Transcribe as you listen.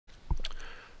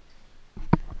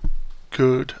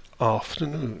Good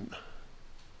afternoon.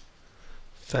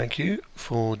 Thank you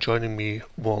for joining me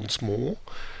once more,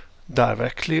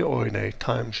 directly or in a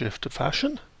time-shifted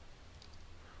fashion.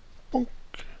 Bonk.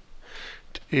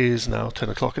 It is now 10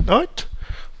 o'clock at night,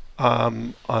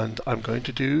 and I'm going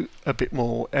to do a bit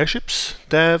more airships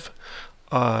dev.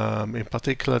 In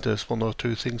particular, there's one or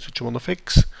two things which I want to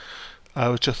fix,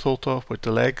 which I thought of with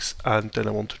the legs, and then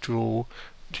I want to draw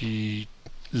the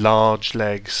large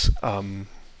legs,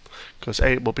 because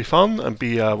A, it will be fun, and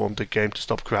B, I want the game to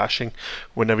stop crashing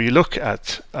whenever you look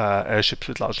at airships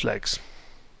with large legs.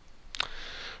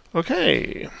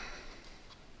 Okay.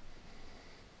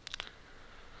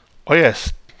 Oh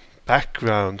yes,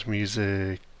 background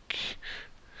music.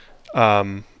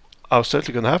 I was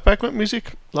certainly going to have background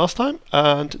music last time,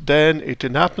 and then it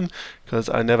didn't happen because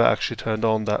I never actually turned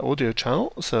on that audio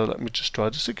channel. So let me just try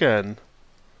this again.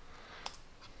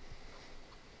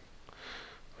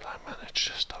 Will I manage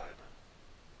this time?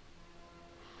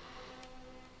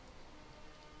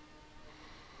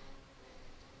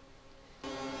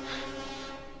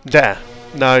 There.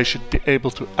 Now you should be able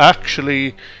to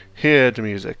actually hear the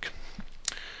music.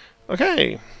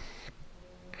 Okay.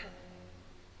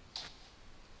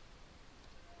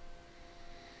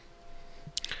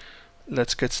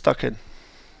 Let's get stuck in.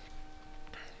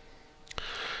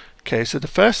 Okay, so the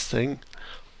first thing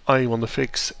I want to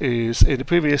fix is, in the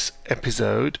previous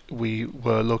episode we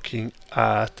were looking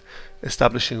at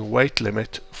establishing a weight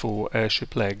limit for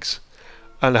airship legs,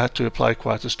 and I had to apply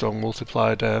quite a strong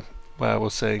multiplier there, where I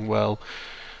was saying, well,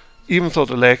 even though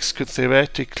the legs could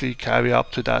theoretically carry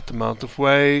up to that amount of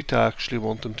weight, I actually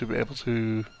want them to be able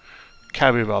to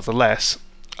carry rather less.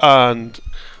 And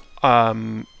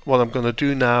what I'm going to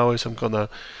do now is I'm going to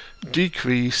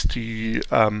decrease the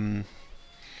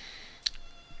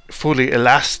fully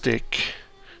elastic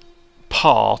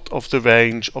part of the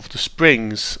range of the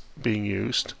springs being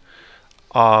used,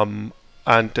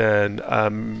 and then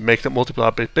make that multiplier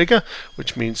a bit bigger,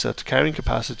 which means that the carrying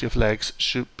capacity of legs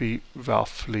should be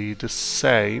roughly the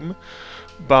same,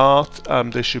 but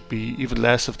there should be even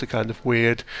less of the kind of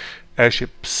weird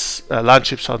airships, land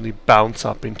ships suddenly bounce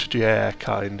up into the air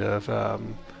kind of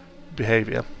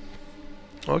behavior.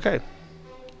 Okay.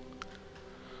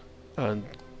 And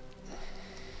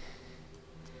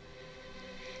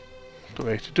the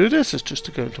way to do this is just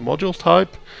to go into module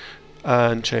type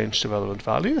and change the relevant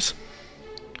values.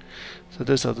 So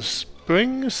these are the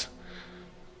springs.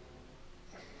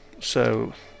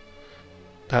 So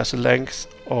it has a length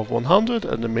of 100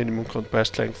 and a minimum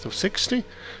compressed length of 60.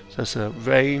 So there's a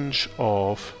range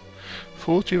of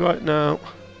 40 right now.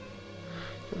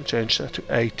 I'll change that to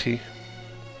 80.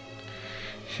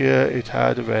 Here it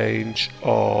had a range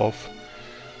of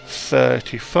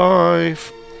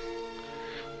 35.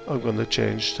 I'm going to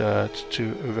change that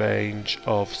to a range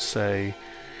of, say,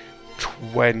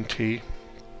 20.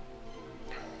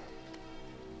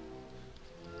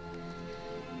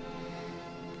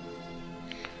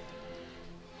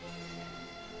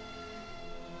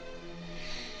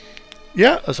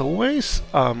 Yeah, as always,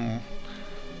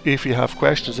 if you have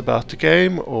questions about the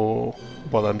game or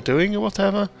what I'm doing or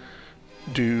whatever,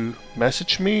 do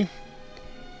message me,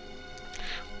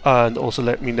 and also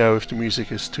let me know if the music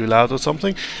is too loud or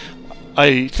something.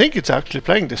 I think it's actually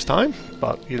playing this time,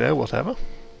 but you know, whatever.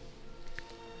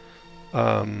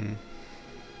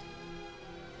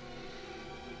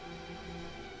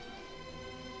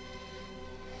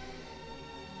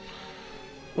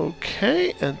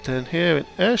 Okay, and then here in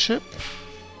airship.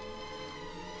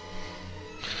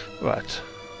 Right.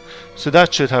 So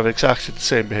that should have exactly the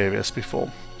same behavior as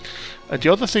before. And the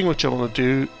other thing which I want to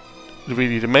do,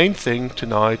 really the main thing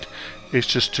tonight, is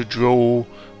just to draw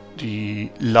the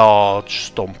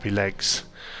large stompy legs.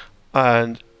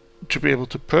 And to be able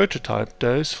to prototype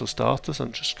those, for starters,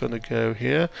 I'm just going to go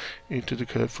here into the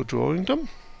code for drawing them.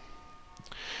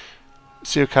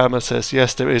 Camera says,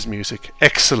 yes, there is music.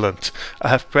 Excellent. I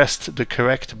have pressed the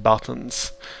correct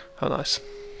buttons. How nice.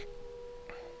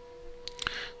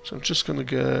 So I'm just going to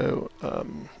go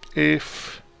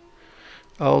if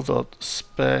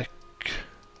l.spec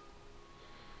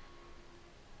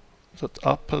that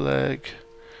upper leg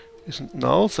isn't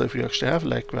null, so if you actually have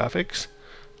leg graphics,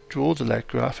 draw the leg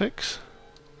graphics.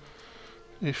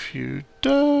 If you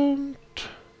don't,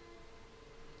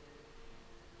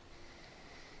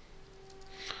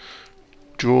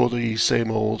 draw the same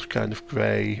old kind of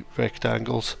grey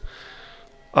rectangles.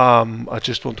 I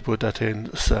just want to put that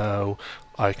in so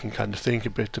I can kind of think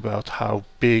a bit about how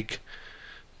big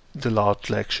the large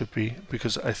leg should be,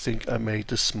 because I think I made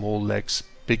the small legs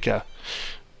bigger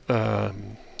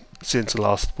since I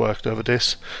last worked over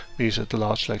this. Means that the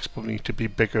large legs probably need to be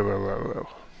bigger.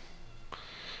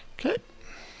 Okay.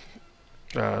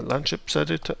 Landships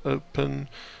editor open.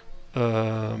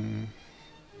 Yeah.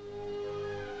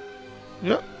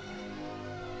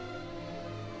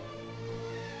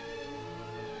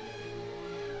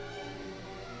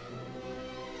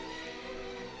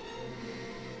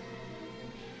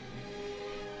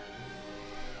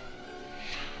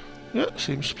 Yeah,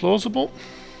 seems plausible.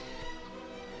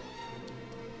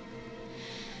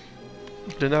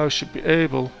 Then now I should be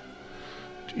able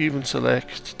to even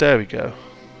select. There we go.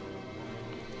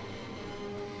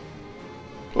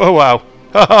 Oh wow!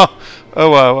 Oh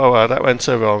wow! Oh wow! That went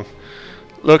so wrong.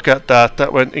 Look at that.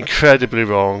 That went incredibly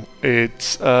wrong.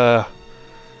 It's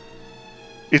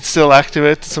still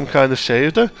activated some kind of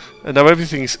shader, and now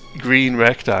everything's green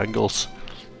rectangles.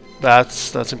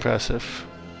 That's impressive.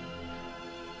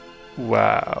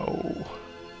 Wow.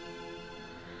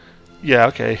 Yeah,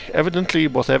 okay. Evidently,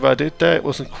 whatever I did there, it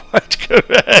wasn't quite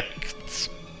correct.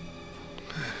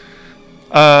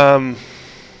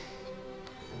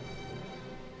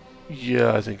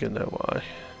 Yeah, I think I know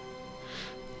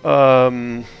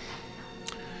why.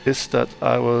 Is that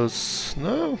I was...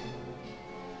 No.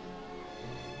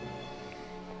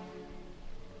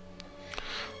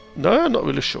 No, I'm not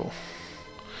really sure.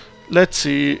 Let's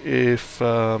see if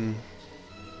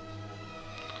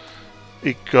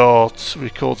it got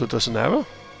recorded as an error.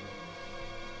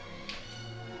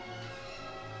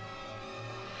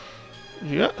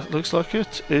 Yeah, looks like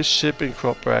it. Is shipping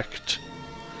crop wrecked?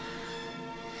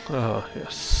 Ah,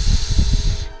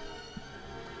 yes.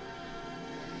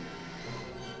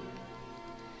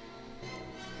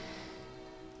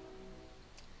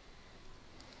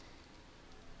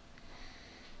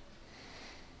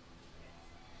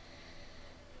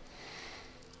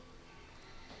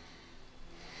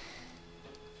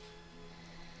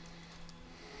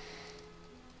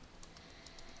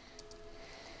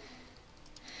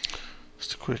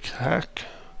 Just a quick hack.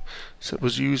 So it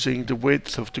was using the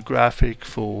width of the graphic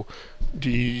for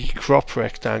the crop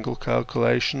rectangle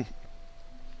calculation,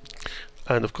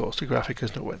 and of course the graphic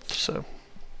has no width, so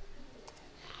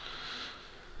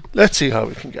let's see how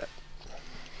we can get.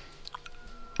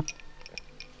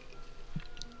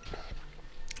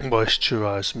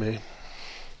 Moisturize me.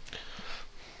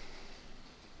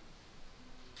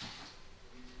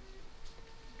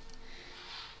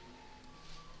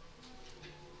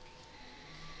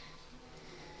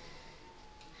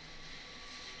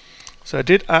 So I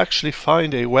did actually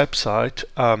find a website.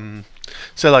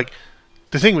 So like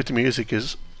the thing with the music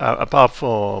is, apart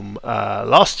from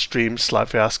last stream's slight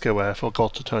fiasco where I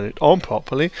forgot to turn it on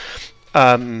properly,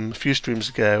 a few streams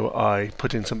ago I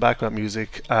put in some background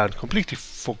music and completely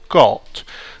forgot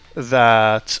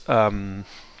that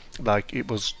like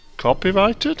it was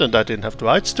copyrighted and I didn't have the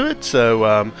rights to it.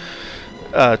 So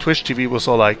Twitch TV was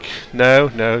all like, no,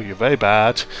 you're very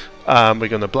bad. We're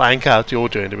going to blank out the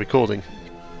audio in the recording.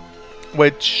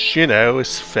 Which, you know,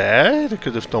 is fair. They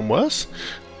could have done worse.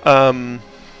 So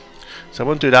I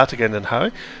won't do that again in a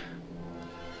hurry.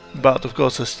 But of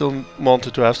course I still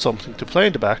wanted to have something to play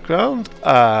in the background,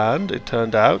 and it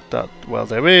turned out that, well,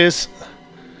 there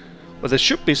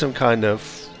should be some kind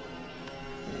of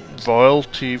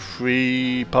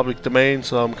royalty-free public domain,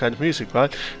 some kind of music,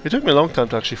 right? It took me a long time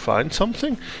to actually find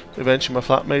something. Eventually my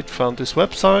flatmate found this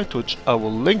website, which I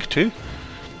will link to.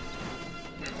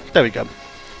 There we go.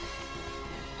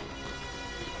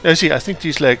 You see, I think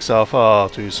these legs are far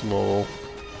too small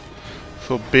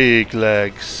for big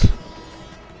legs.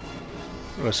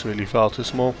 That's really far too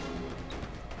small.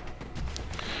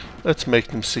 Let's make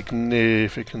them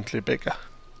significantly bigger.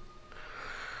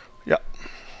 Yeah.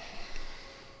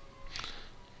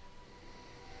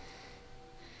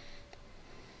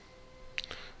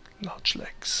 Large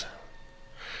legs.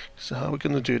 So how are we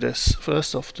going to do this?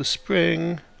 First off, the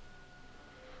spring.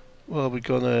 Well, we're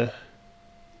going to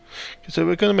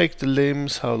make the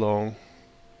limbs how long?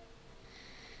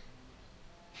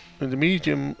 And the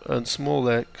medium and small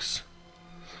legs,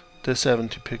 they're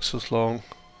 70 pixels long.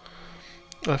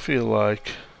 I feel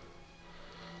like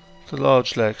the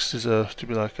large legs deserve to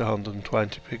be like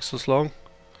 120 pixels long.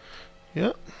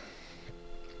 Yeah.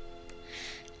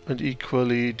 And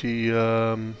equally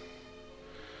the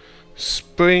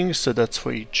springs, so that's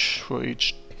for each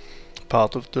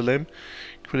part of the limb.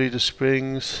 Equally the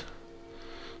springs,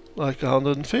 like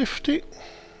 150,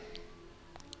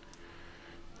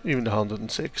 even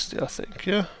 160, I think.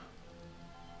 Yeah.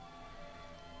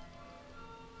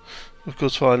 Of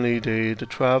course, finally the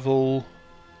travel,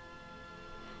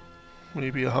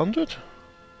 maybe 100.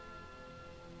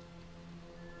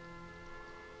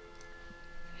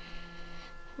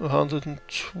 A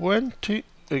 120.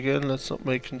 Again, let's not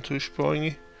make them too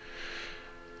springy.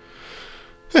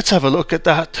 Let's have a look at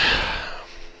that.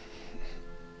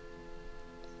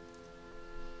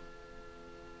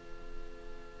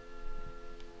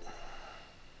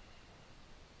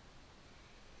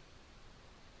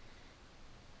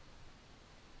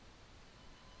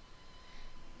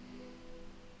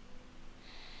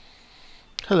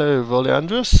 Hello,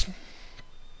 Voliandrus.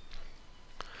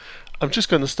 I'm just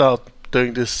going to start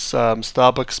doing this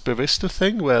Starbucks barista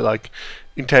thing where like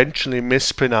intentionally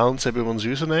mispronounce everyone's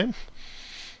username.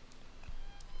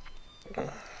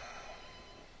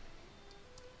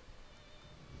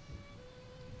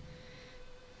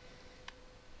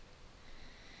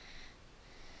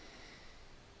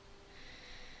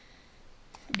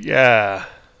 Yeah.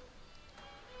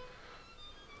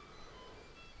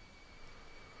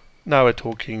 Now we're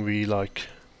talking really like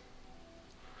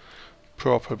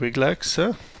proper big legs,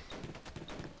 huh?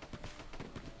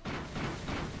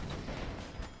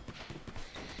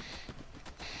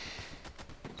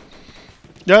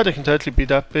 Yeah, they can totally be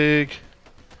that big.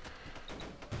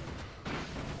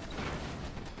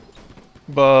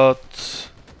 But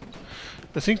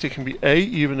I think they can be A,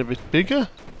 even a bit bigger,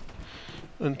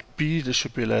 and B, they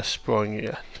should be less strong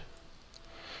yet.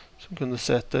 So I'm going to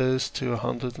set those to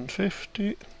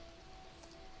 150.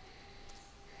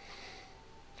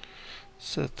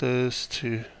 Set those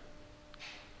to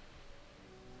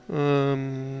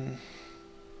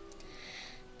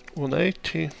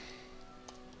 180.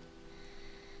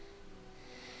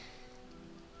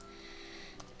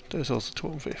 There's also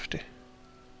 250.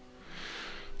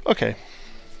 Okay.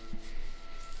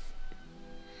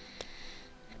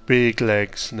 Big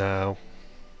legs now.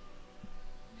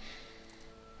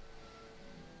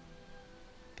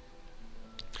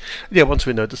 Yeah, once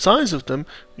we know the size of them,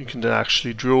 you can then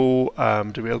actually draw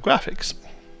the real graphics.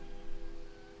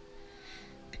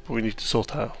 But we need to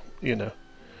sort out, you know,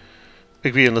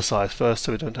 agree on the size first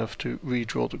so we don't have to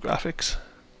redraw the graphics.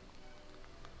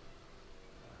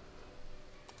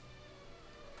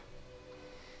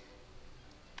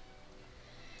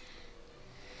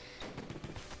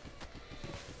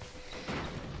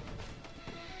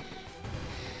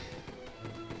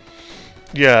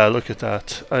 Yeah, look at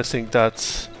that. I think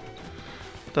that's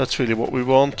really what we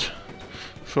want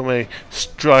from a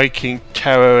striking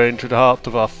terror into the heart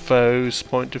of our foes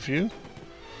point of view.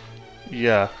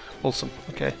 Yeah, awesome.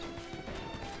 Okay.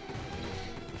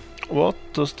 What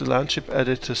does the landship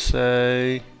editor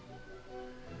say?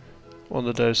 One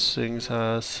of those things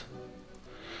has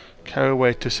carry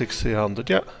weight to 6,300.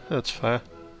 Yeah, that's fair.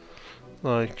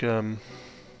 Like, let's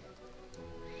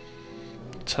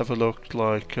have a look.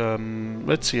 Like,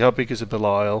 let's see, how big is a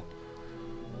Belial?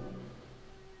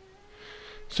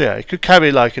 So yeah, it could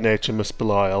carry like an HMS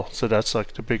Belial. So that's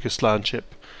like the biggest landship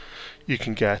you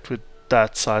can get with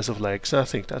that size of legs. I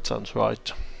think that sounds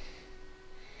right.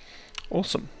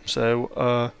 Awesome. So,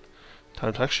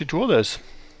 time to actually draw those.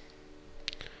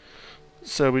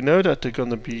 So we know that they're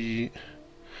going to be,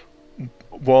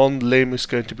 one limb is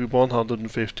going to be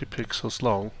 150 pixels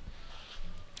long.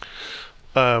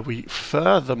 We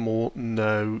furthermore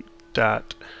know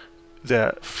that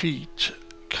their feet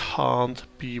can't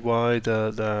be wider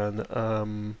than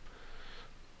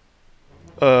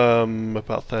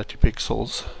about 30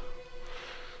 pixels.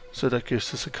 So that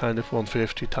gives us a kind of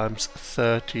 150 times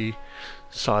 30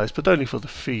 size, but only for the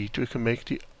feet. We can make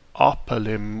the upper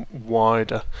limb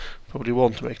wider. Probably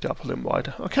want to make the upper limb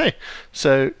wider. Okay,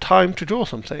 so time to draw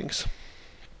some things.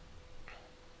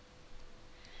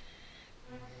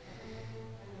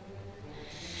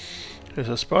 Here's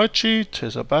a sprite sheet,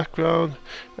 here's a background,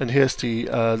 and here's the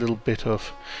little bit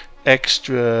of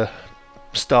extra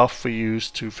stuff we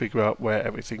use to figure out where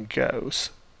everything goes.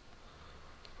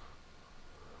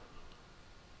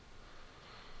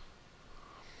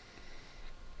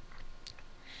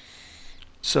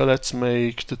 So let's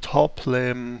make the top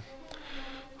limb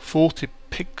 40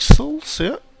 pixels,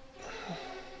 yeah.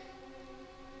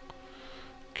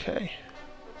 Okay.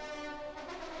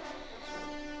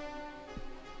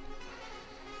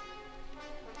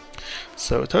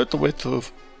 So a total width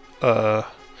of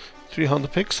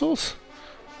 300 pixels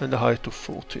and a height of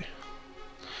 40.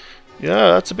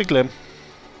 Yeah, that's a big limb.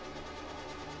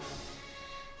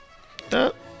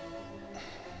 Yeah.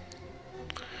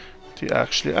 The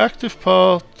actually active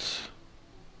part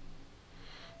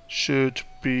should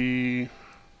be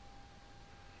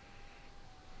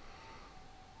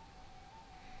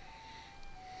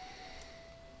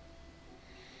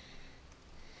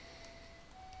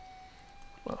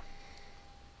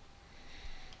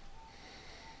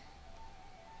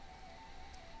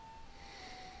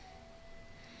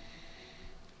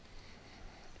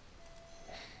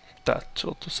that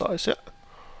sort of size, yeah.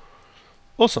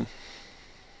 Awesome.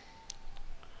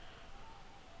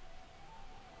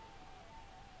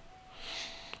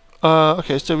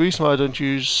 Okay, so the reason why I don't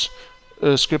use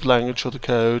script language for the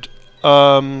code.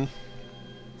 Um,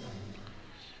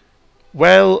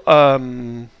 well,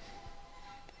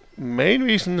 main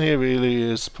reason here really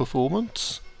is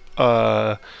performance.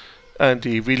 And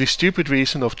the really stupid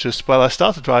reason of just, well, I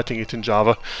started writing it in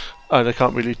Java and I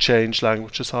can't really change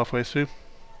languages halfway through.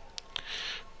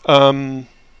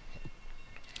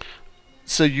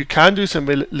 So you can do some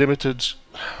limited,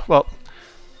 well,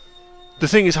 the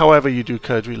thing is, however you do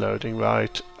code reloading,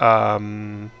 right,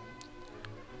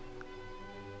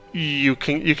 you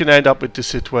can end up with this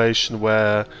situation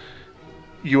where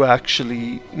you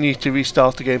actually need to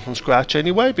restart the game from scratch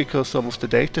anyway because some of the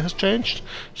data has changed.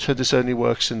 So this only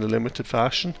works in a limited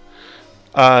fashion.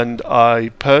 And I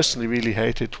personally really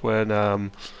hate it when I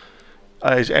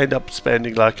end up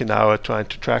spending like an hour trying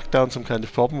to track down some kind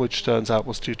of problem, which turns out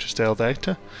was due to stale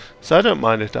data. So I don't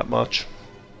mind it that much.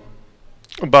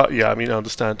 But yeah, I mean, I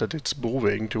understand that it's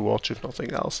boring to watch if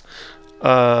nothing else.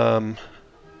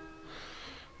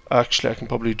 Actually, I can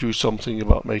probably do something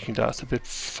about making that a bit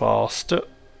faster.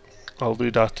 I'll do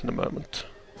that in a moment.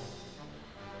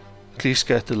 At least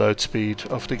get the load speed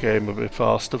of the game a bit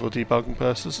faster for debugging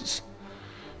purposes.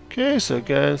 Okay, so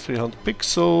again, 300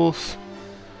 pixels.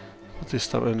 But this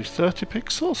time only 30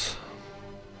 pixels.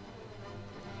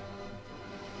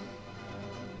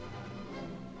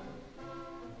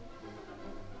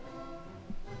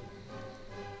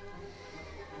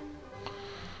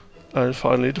 And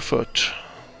finally the foot.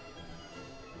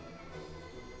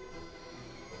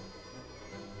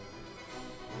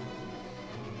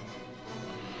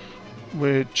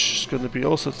 Which is going to be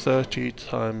also 30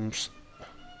 times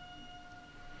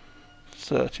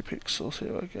 30 pixels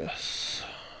here, I guess.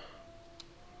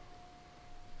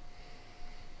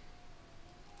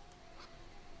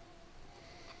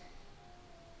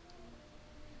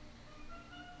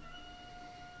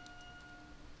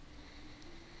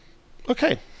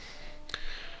 Okay,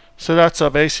 so that's our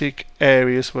basic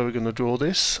areas where we're going to draw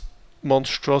this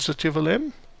monstrosity of a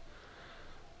limb.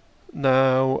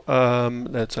 Now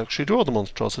let's actually draw the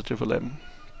monstrosity of a limb.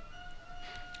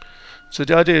 So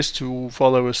the idea is to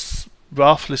follow a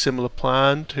roughly similar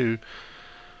plan to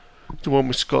the one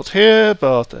we've got here,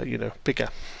 but you know, bigger.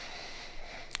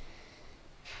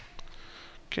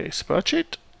 Okay,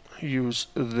 spreadsheet. Use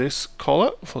this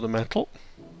color for the metal.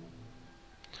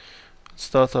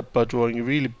 Start up by drawing a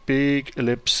really big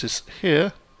ellipsis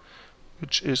here,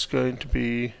 which is going to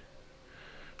be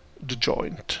the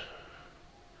joint.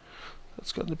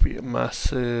 That's going to be a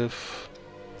massive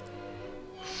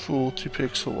 40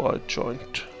 pixel wide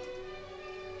joint.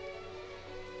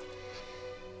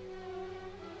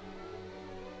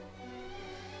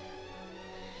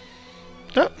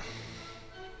 Yeah.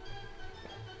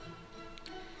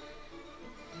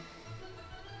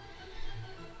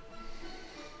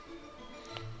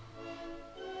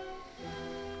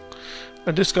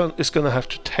 And this gun is going to have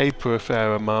to taper a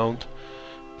fair amount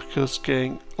because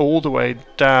getting all the way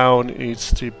down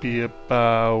needs to be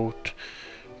about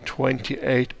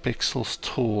 28 pixels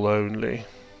tall only.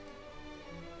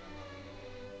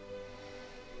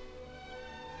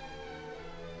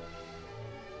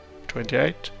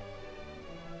 $28?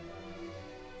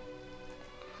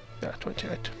 Yeah,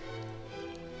 28.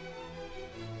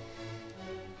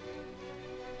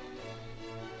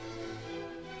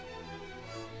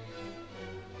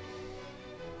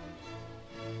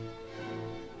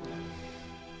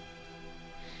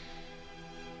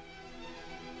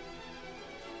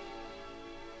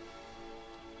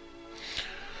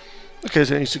 Okay,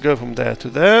 so it needs to go from there to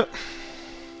there.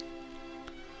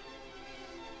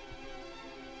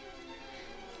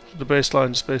 The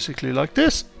baseline is basically like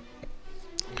this.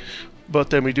 But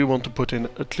then we do want to put in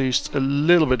at least a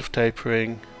little bit of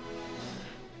tapering.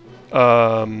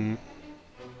 Probably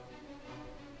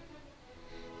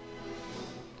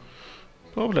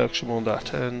actually on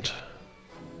that end.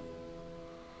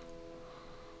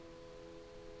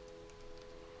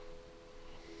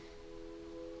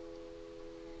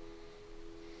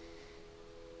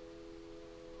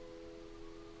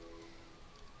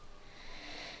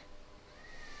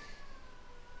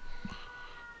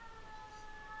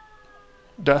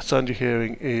 That sound you're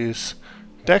hearing is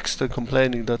Dexter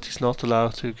complaining that he's not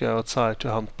allowed to go outside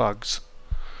to hunt bugs.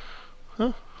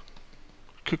 Huh?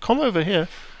 Could come over here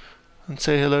and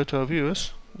say hello to our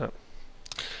viewers. No.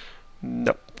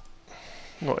 Nope.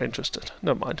 Not interested.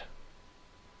 Never mind.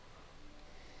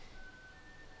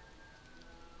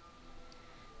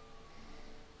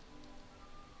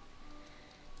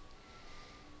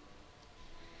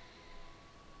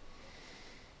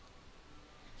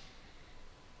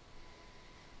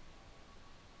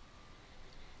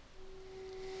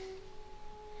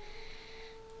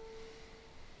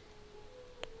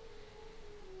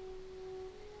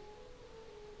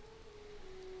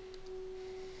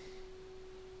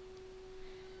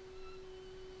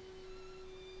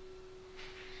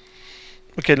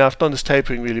 Okay, now I've done this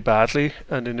tapering really badly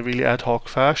and in a really ad hoc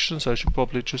fashion, so I should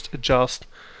probably just adjust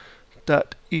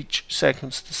that each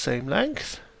segment's the same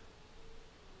length.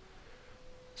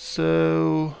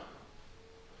 So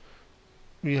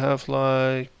we have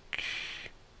like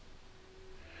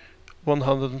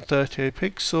 138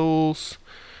 pixels.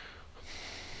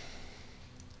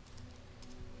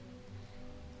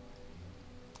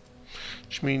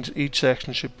 Which means each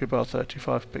section should be about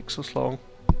 35 pixels long.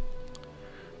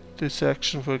 This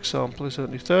section, for example, is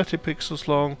only 30 pixels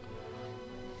long.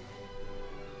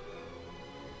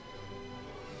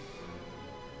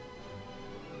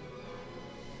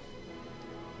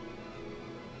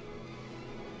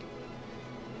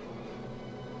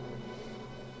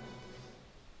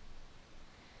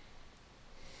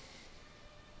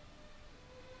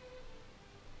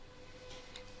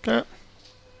 Okay.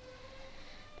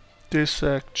 This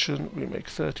section we make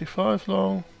 35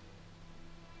 long.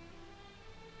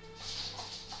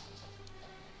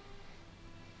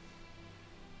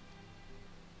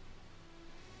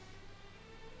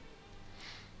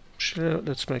 Sure,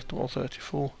 let's make them all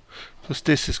 34, because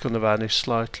this is going to vanish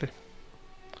slightly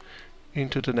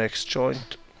into the next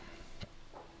joint.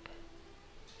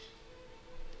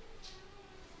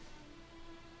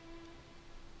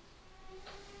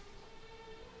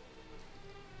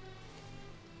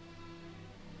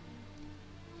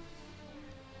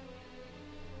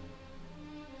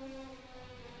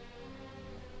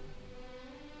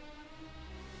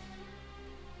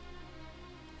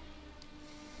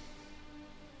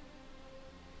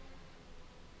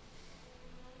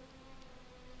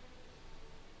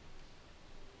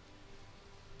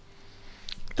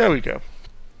 There we go.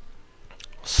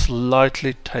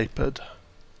 Slightly tapered.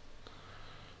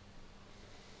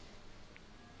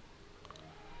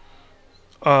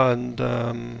 And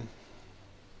and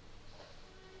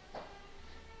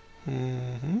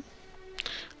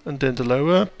then the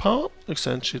lower part,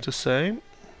 essentially the same.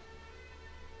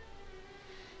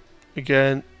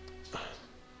 Again,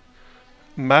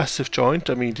 massive joint.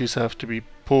 I mean, these have to be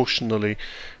proportionally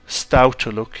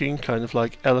stouter looking, kind of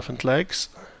like elephant legs.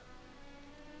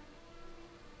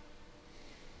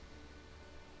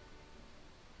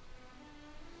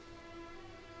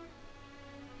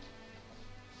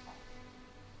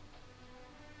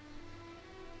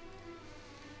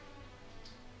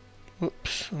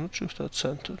 Whoops, I'm not sure if that's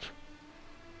centered.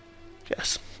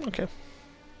 Yes, okay.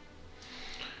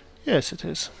 Yes, it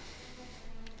is.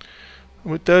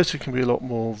 And with those, it can be a lot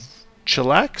more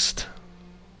chillaxed.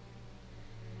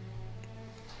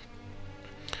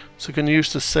 So you can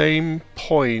use the same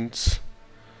points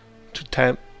to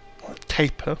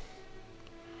taper.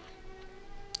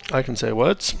 I can say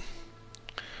words.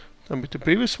 And with the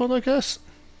previous one, I guess.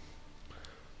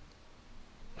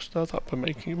 Start up by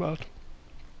making about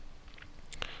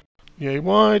yay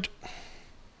wide.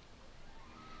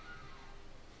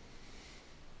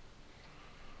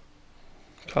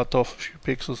 Cut off a few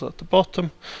pixels at the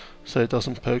bottom so it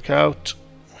doesn't poke out.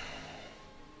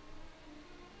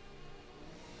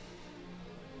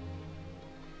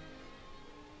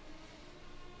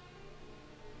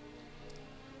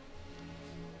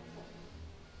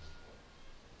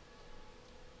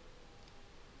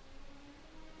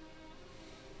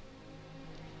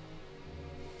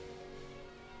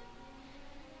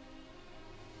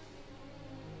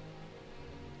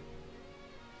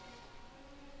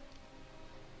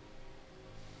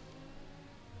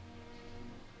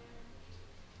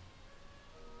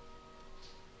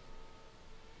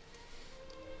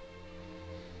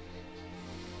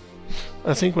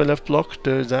 I think when I've blocked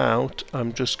those out,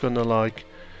 I'm just gonna like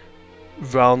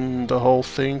run the whole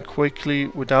thing quickly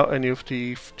without any of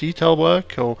the detail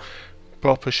work or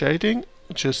proper shading,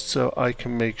 just so I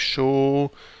can make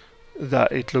sure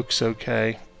that it looks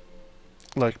okay,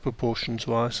 like proportions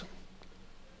wise.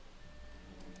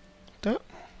 That.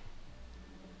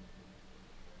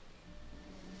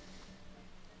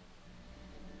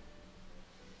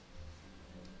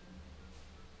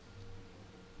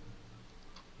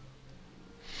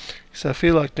 So I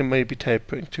feel like they may be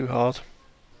tapering too hard.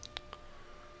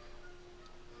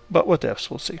 But what else,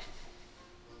 we'll see.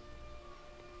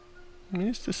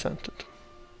 Is this centered?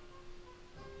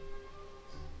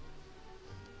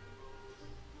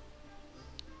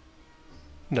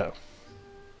 No.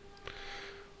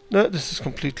 No, this is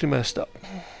completely messed up.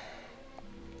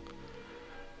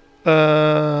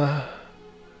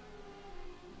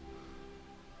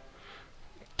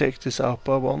 Take this out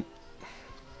by one.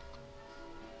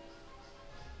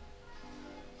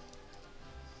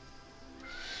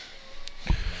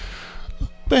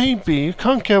 Baby, you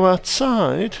can't go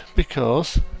outside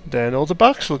because then all the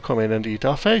bugs will come in and eat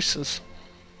our faces.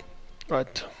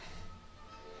 Right.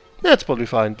 Yeah, it's probably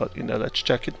fine, but you know, let's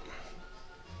check it.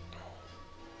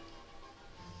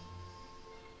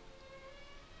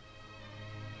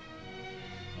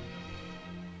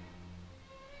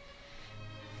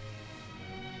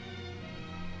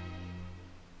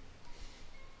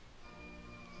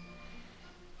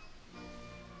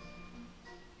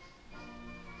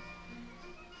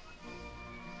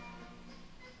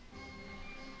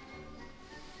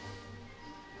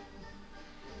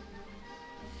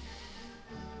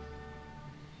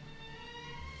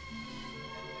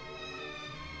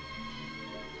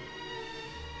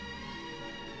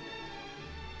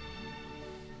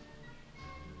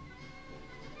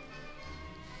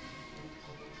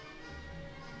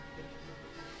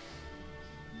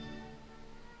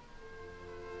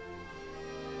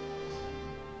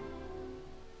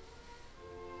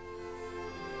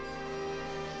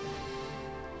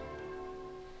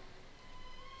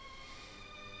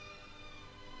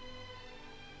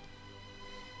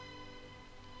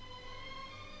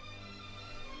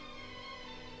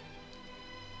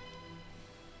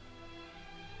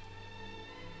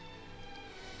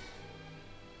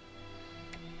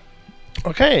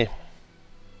 Okay.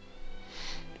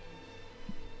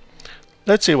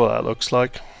 Let's see what that looks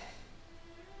like.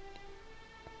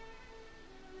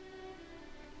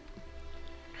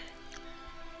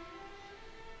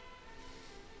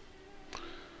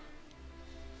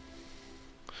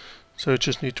 So I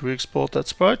just need to export that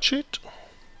spreadsheet.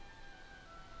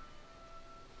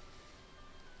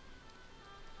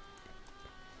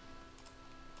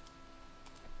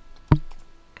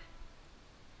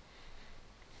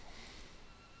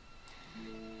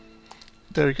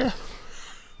 There we go.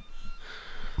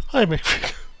 Hi,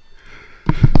 McFig.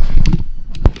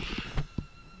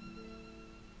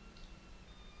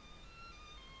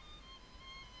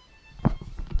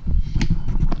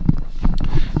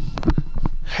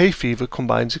 Hay fever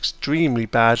combines extremely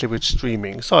badly with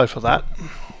streaming. Sorry for that.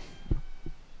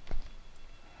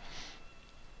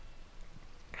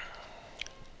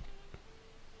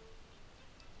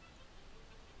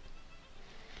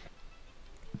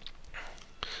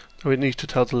 We need to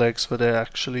tell the legs where they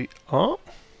actually are.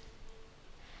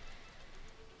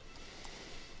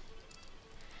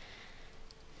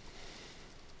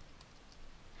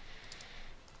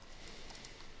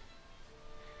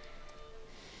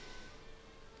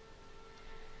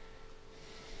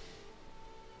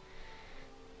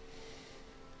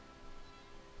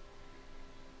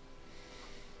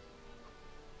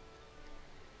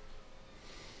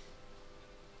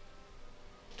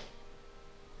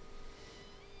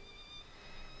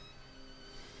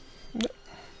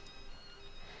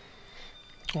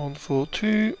 One, 4,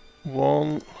 2,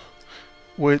 1,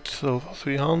 width of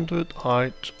 300,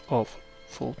 height of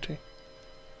 40.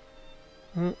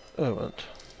 Oh, and not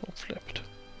flipped.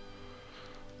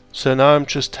 So now I'm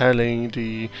just telling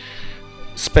the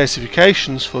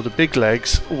specifications for the big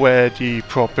legs where the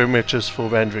proper images for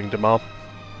rendering them are.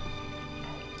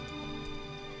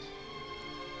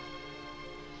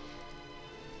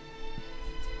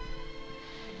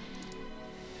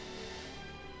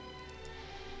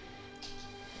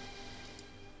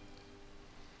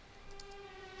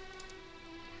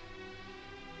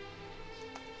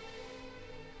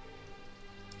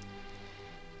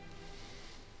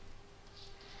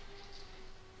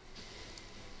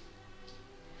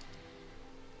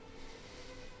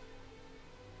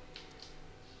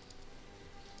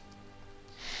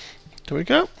 There we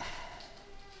go.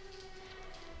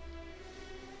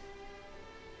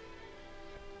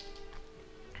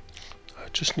 I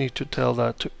just need to tell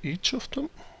that to each of them.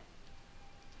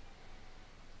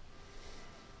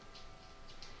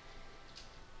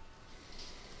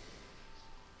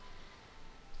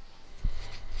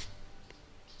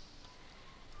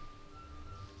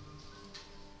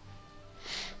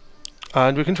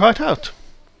 And we can try it out.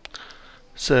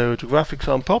 So the graphics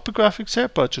aren't proper graphics here,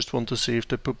 but I just want to see if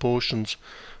the proportions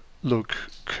look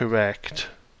correct.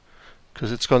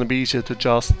 Because it's going to be easier to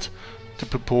adjust the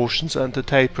proportions and the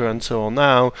taper and so on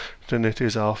now than it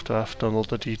is after I've done all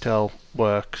the detail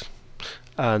work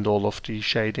and all of the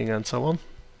shading and so on.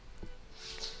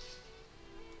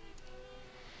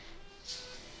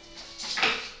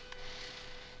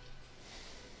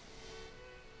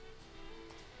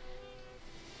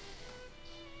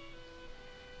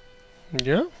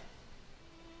 Yeah.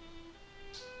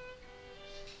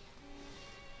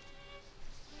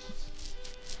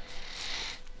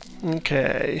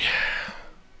 Okay.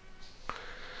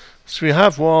 So we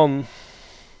have one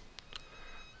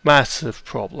massive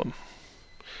problem.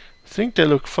 I think they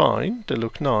look fine, they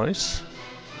look nice.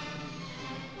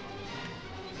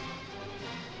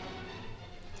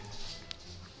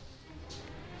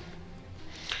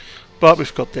 But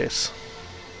we've got this.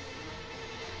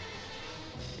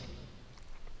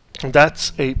 And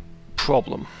that's a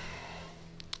problem.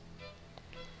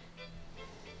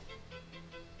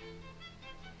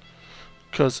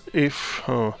 Because if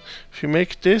you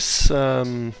make this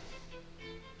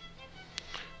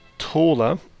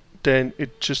taller, then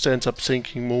it just ends up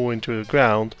sinking more into the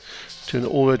ground to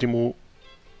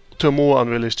a more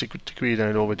unrealistic degree than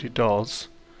it already does.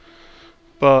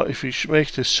 But if you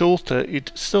make this shorter,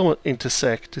 it still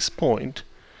intersects this point.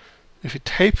 If you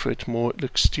taper it more, it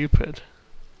looks stupid.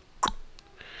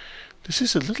 This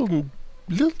is a little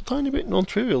tiny bit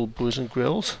non-trivial, boys and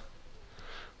girls.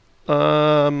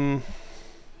 The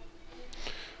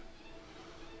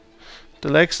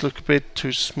legs look a bit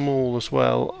too small as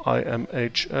well,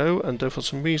 IMHO, and they're for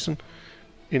some reason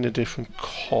in a different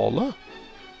color,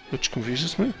 which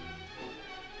confuses me.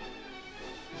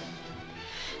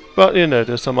 But you know,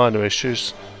 there's some minor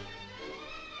issues.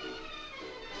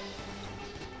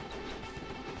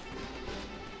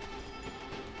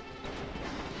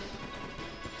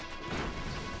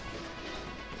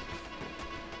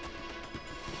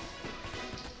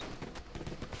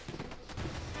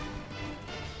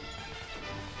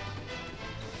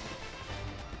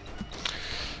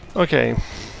 Okay.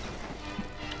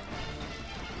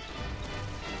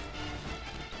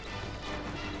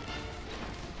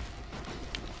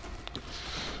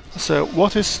 So,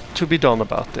 what is to be done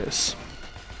about this?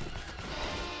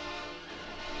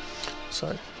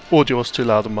 So, audio was too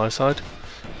loud on my side.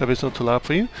 Hope it's not too loud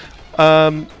for you.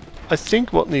 I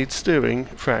think what needs doing,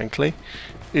 frankly,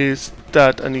 is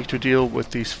that I need to deal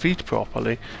with these feet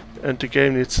properly, and the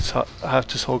game needs to have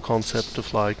this whole concept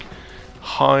of like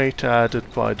height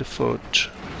added by the foot.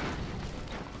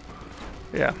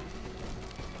 Yeah.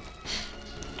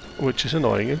 Which is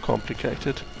annoying and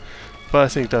complicated. But I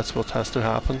think that's what has to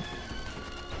happen.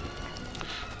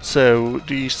 So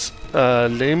these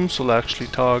limbs will actually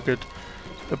target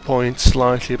a point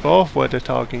slightly above where they're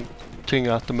targeting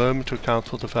at the moment to account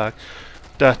for the fact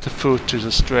that the foot is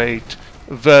a straight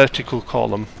vertical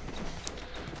column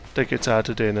that gets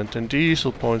added in, and then these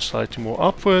will point slightly more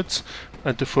upwards,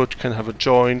 and the foot can have a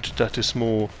joint that is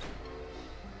more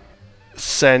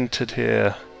centered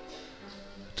here.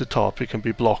 The top, it can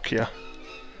be blockier.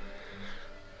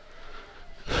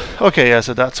 Okay, yeah,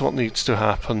 so that's what needs to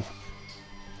happen.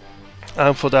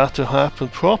 And for that to happen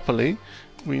properly,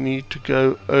 we need to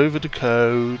go over the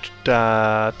code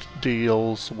that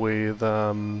deals with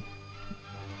where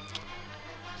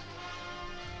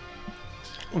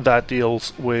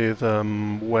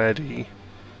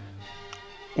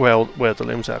the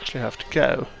limbs actually have to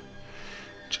go,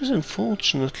 which is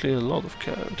unfortunately a lot of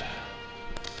code.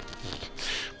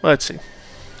 Well, let's see.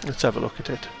 Let's have a look at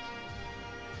it.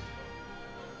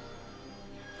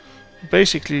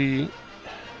 Basically,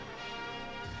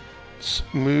 let's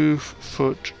move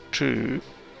foot to.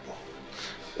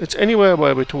 It's anywhere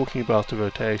where we're talking about the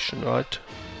rotation, right?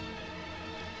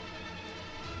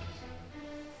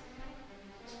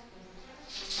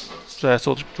 So that's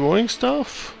sort of drawing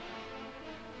stuff.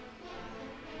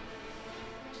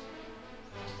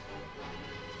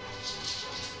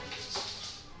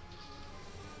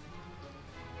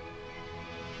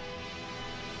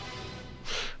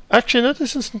 Actually, no,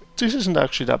 this isn't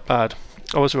actually that bad.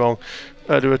 I was wrong.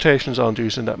 The rotations aren't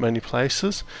used in that many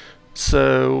places,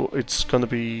 so it's going to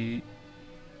be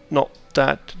not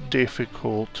that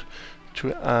difficult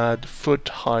to add foot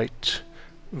height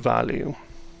value.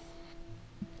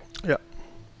 Yeah.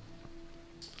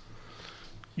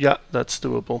 Yeah, that's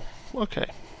doable. Okay.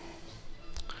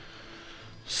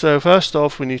 So first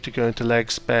off, we need to go into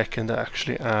leg spec and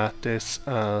actually add this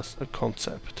as a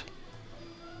concept.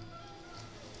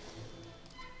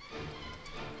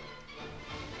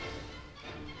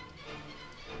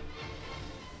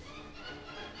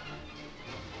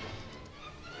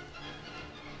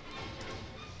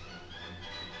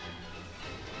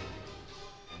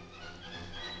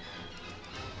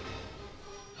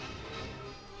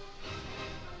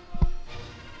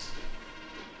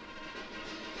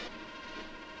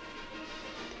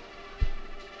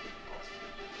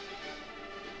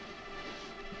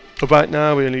 Right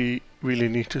now, we really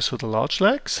need this for the large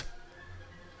legs.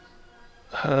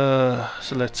 So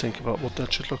let's think about what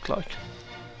that should look like.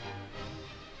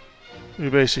 We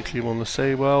basically want to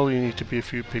say, well, you need to be a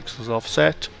few pixels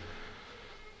offset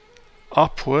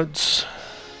upwards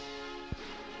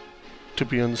to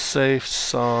be on the safe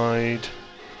side.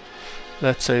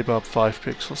 Let's say about 5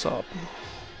 pixels up.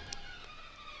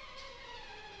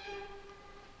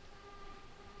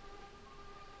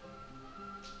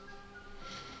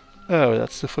 Oh,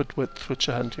 that's the foot width, which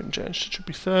I hadn't even changed. It should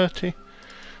be 30. It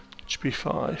should be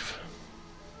 5.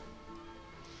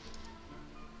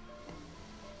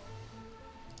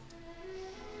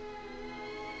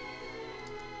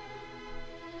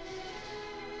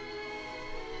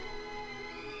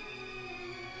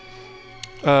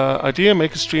 Idea,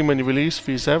 make a stream when you release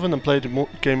V7 and play the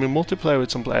game in multiplayer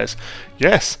with some players.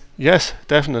 Yes, yes,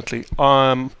 definitely.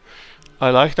 I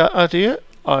like that idea.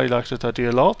 I like that idea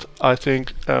a lot. I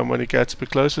think when it gets a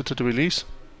bit closer to the release,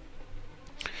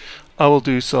 I will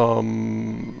do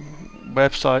some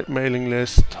website mailing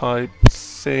list type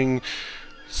thing.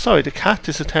 Sorry, the cat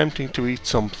is attempting to eat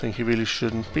something he really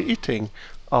shouldn't be eating.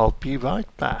 I'll be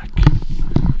right back.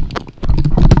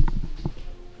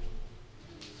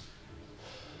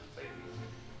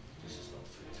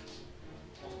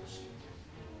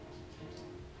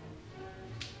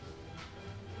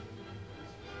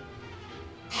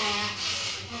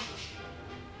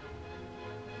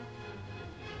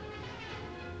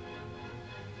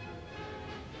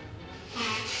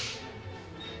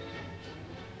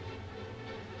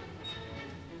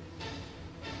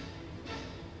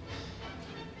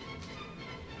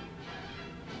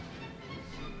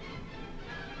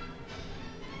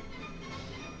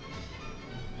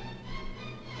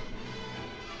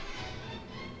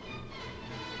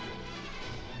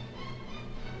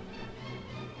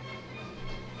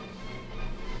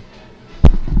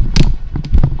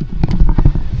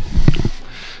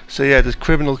 So yeah, this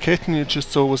criminal kitten you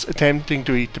just saw was attempting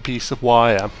to eat a piece of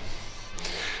wire.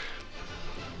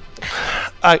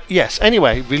 Yes,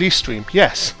 anyway, release stream,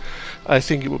 yes. I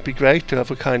think it would be great to have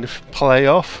a kind of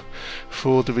playoff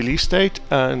for the release date,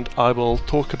 and I will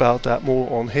talk about that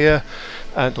more on here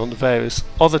and on the various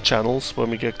other channels when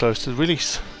we get close to the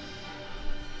release.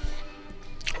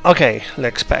 Okay,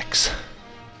 leg specs.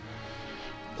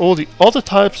 All the other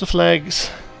types of legs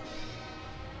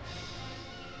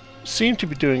seem to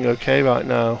be doing okay right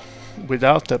now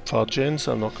without that plugin,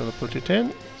 so I'm not going to put it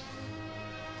in.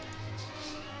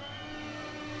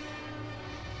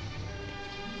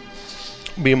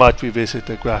 We might revisit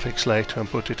the graphics later and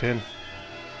put it in.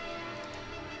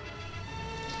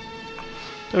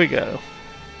 There we go.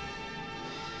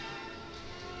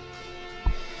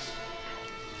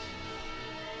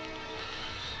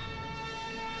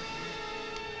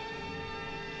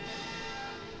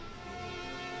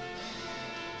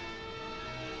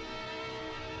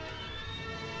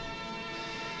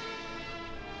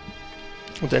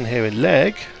 And then here in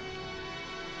leg,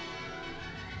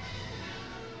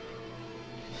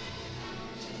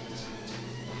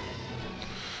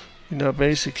 you now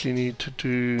basically need to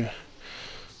do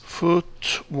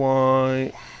foot,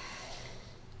 Y,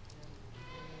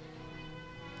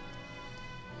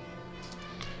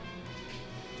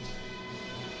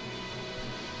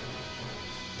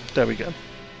 there we go.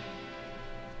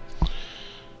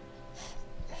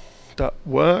 That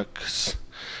works.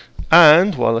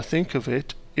 And while I think of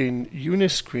it, in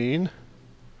Uniscreen,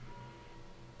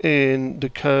 in the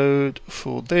code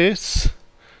for this,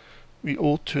 we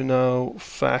ought to now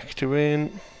factor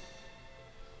in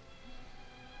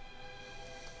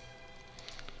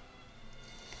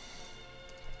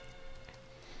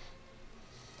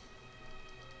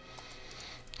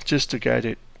just to get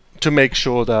it, to make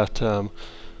sure that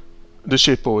the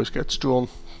ship always gets drawn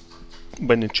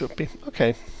when it should be.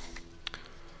 Okay.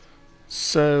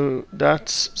 So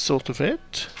that's sort of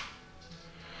it.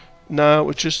 Now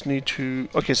we just need to...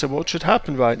 Okay, so what should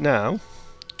happen right now,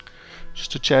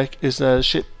 just to check, is the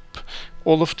ship...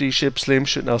 All of the ship's limbs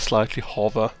should now slightly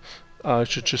hover. I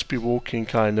should just be walking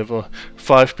kind of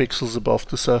 5 pixels above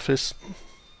the surface.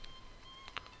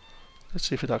 Let's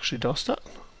see if it actually does that.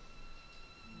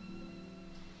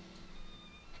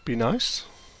 Be nice.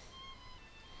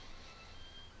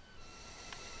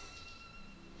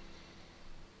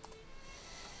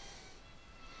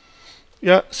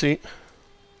 Yeah, see.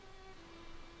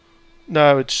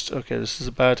 Now it's... Okay, this is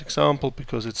a bad example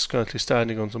because it's currently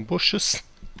standing on some bushes.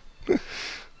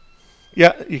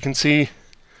 Yeah, you can see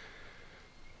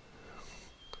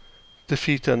the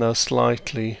feet are now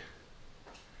slightly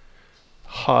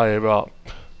higher up.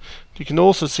 You can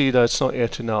also see that it's not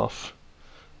yet enough.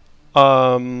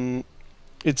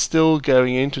 It's still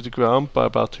going into the ground by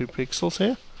about 2 pixels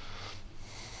here.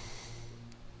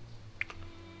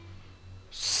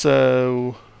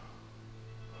 So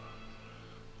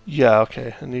yeah,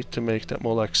 okay, I need to make that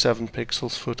more like 7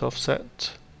 pixels foot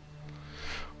offset.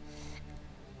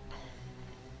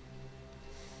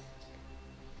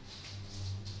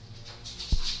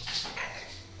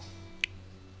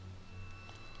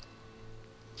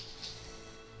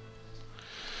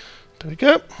 There we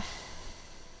go.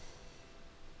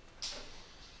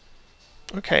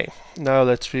 Okay, now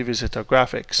let's revisit our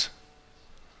graphics.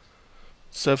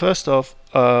 So first off,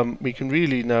 we can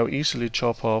really now easily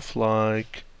chop off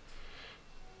like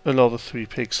another 3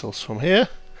 pixels from here,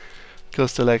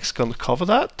 because the leg's going to cover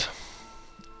that.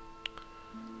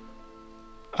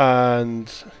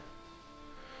 and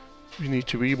we need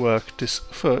to rework this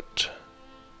foot.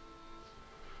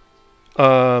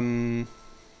 Okay,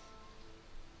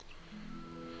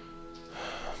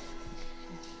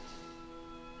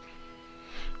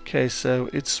 so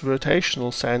its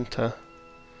rotational center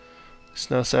is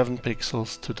now 7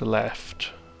 pixels to the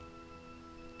left.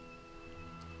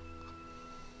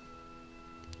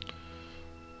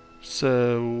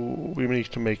 So we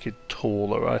need to make it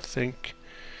taller, I think.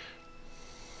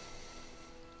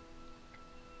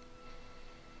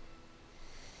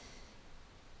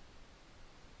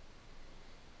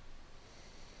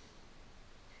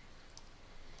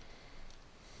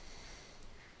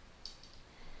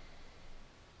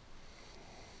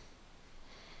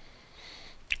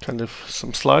 Kind of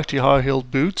some slightly high-heeled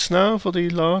boots now for the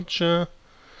large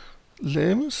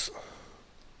limbs.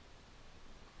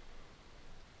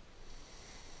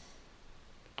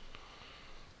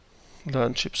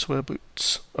 Airships wear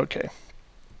boots. Okay.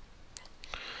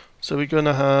 So we're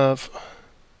gonna have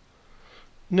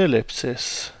an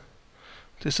ellipsis.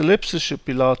 This ellipsis should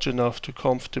be large enough to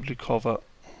comfortably cover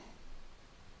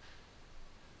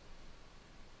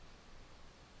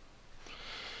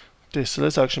this. So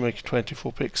let's actually make it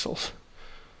 24 pixels.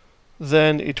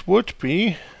 Then it would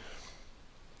be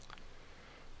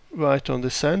right on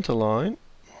the center line.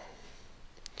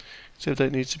 So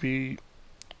that needs to be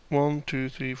 1, 2,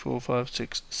 3, 4, 5,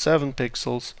 6, 7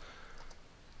 pixels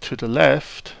to the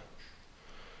left,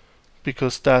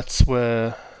 because that's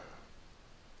where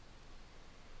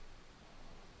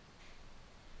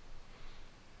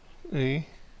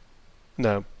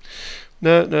no,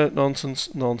 nonsense,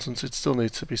 it still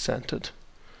needs to be centered.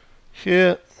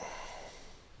 Here,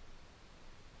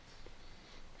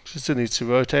 she still needs to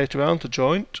rotate around the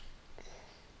joint.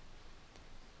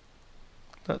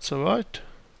 That's alright.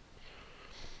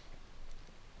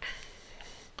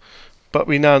 But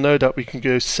we now know that we can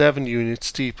go 7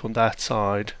 units deep on that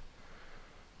side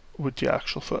with the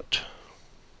actual foot.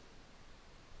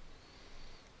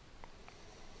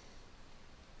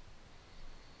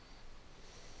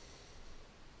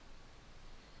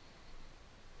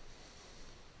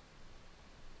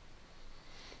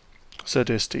 So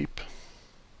this deep,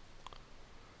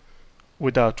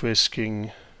 without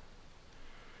risking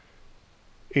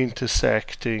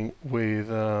intersecting with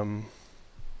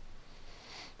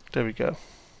there we go.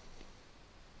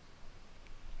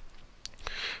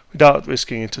 Without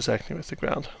risking intersecting with the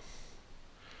ground.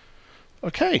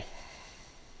 Okay.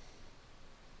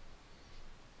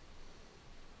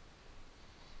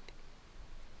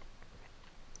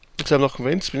 So I'm not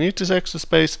convinced we need this extra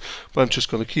space, but I'm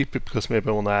just going to keep it because maybe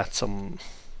I want to add some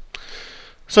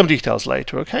details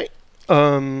later. Okay.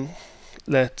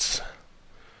 Let's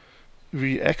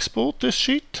re-export this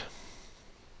sheet.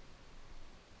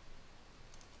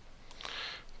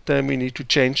 Then we need to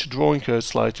change the drawing code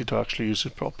slightly to actually use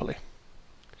it properly.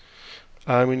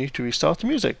 And we need to restart the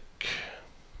music.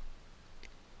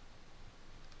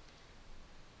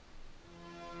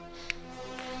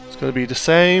 It's going to be the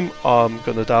same. I'm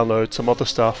going to download some other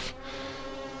stuff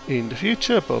in the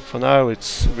future, but for now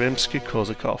it's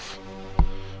Rimsky-Korsakov.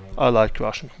 I like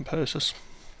Russian composers.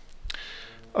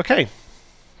 Okay.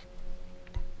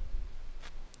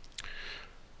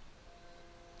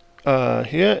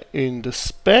 Here in the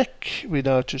spec, we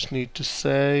now just need to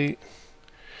say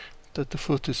that the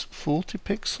foot is 40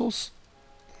 pixels.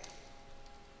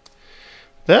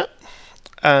 There.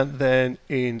 And then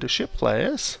in the ship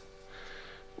layers,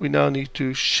 we now need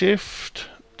to shift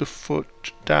the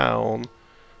foot down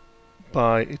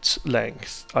by its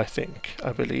length,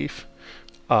 I believe.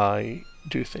 I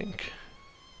do think.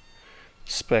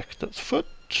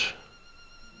 Spec.foot.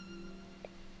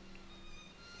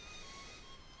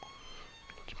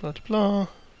 Blah blah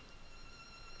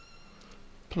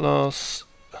plus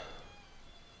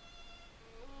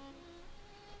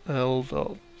L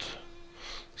dot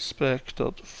spec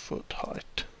dot foot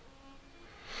height.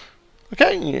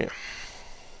 Okay, yeah.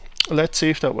 Let's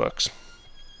see if that works.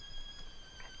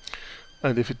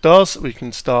 And if it does, we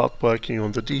can start working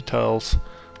on the details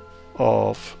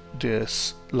of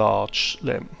this large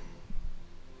limb.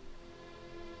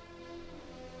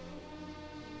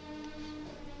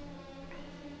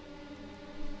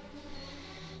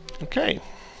 Okay.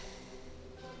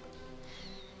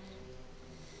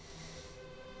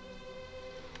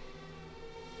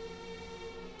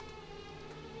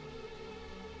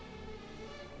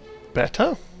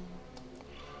 Better?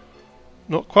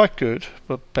 Not quite good,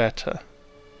 but better.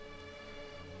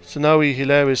 So now we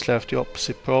hilariously have the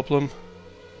opposite problem,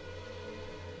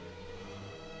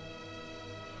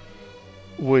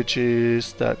 which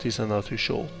is that these are now too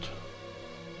short.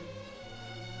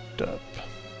 Derp.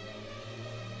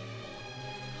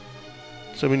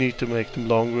 So we need to make them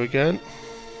longer again.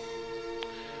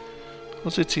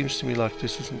 Also, it seems to me like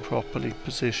this isn't properly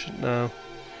positioned now.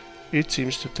 It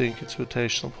seems to think its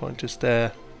rotational point is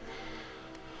there.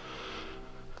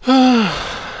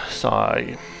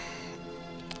 Sigh.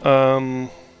 So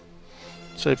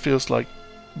it feels like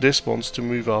this wants to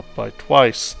move up by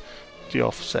twice the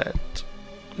offset.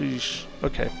 Eesh.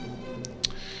 Okay.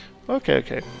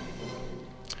 Okay.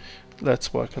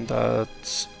 Let's work on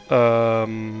that.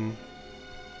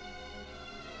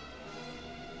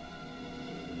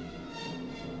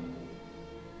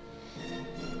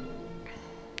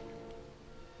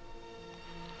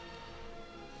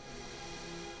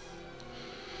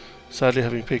 Sadly,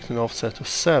 having picked an offset of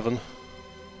 7,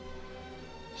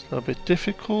 it's now a bit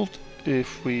difficult.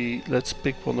 If we let's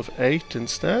pick one of 8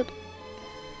 instead.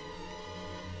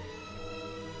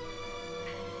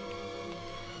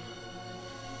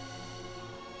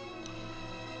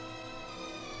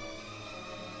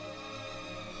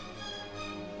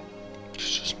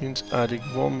 This just means adding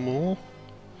one more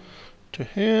to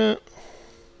here.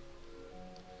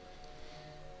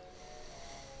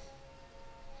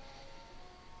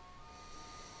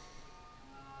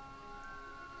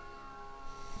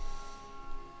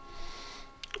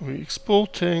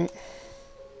 Re-exporting,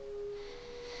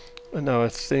 and now I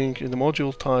think in the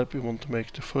module type we want to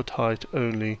make the foot height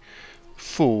only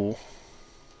 4.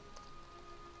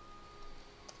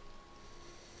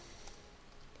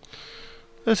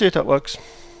 Let's see if that works.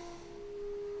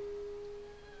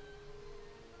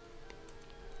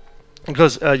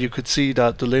 Because you could see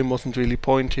that the limb wasn't really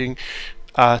pointing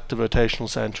at the rotational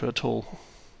center at all.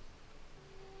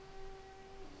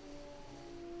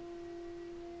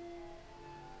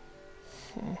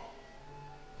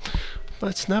 But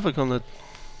it's never gonna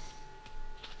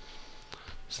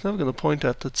point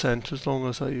at the center as long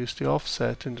as I use the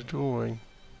offset in the drawing.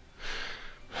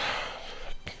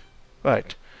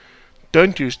 Right.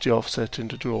 Don't use the offset in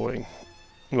the drawing.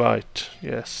 Right,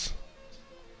 yes.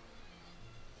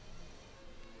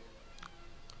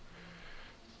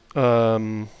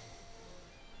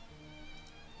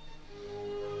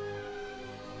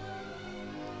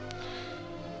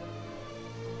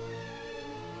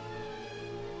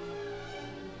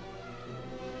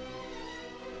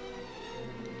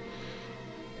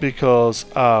 Because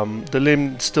the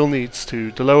limb still needs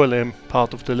to, the lower limb,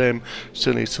 part of the limb,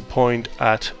 still needs to point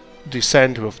at the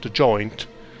center of the joint.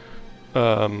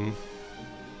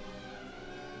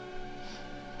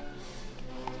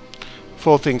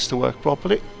 For things to work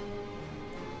properly.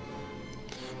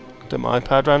 The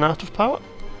iPad ran out of power.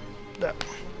 There.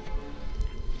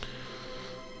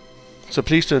 So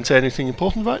please don't say anything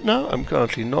important right now. I'm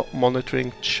currently not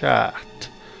monitoring chat.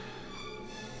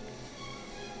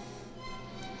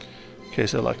 Okay,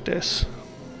 so like this.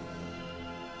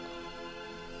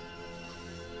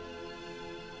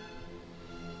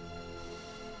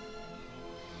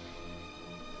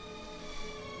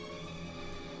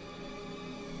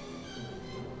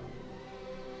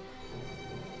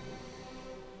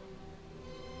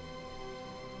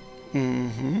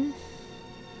 Mm-hmm.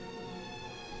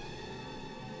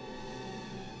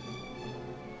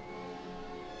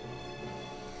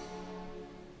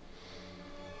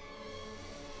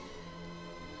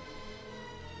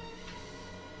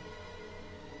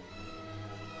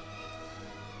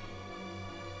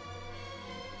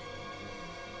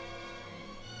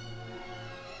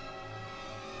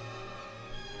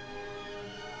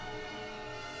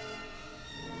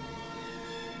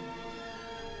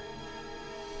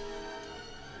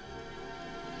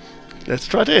 Let's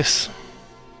try this.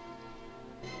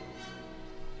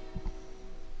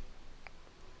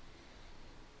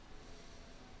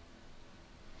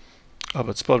 Oh, but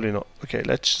it's probably not. Okay,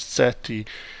 let's set the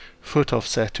foot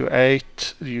offset to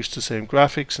 8, use the same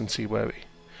graphics and see where we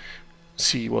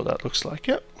see what that looks like.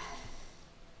 Yep.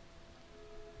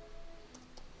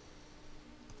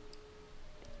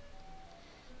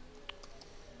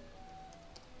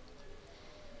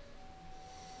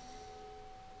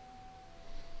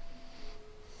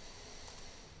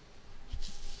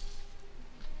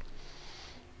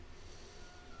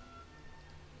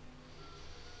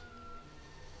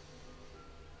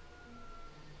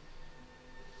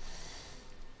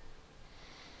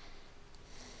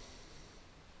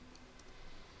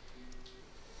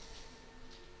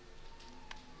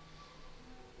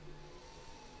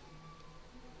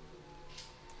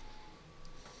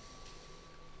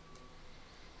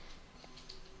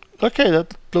 Okay,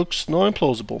 that looks not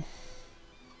implausible.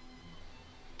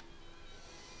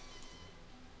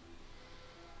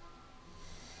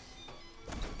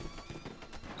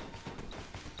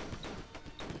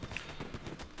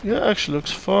 Yeah, actually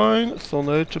looks fine. So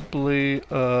notably,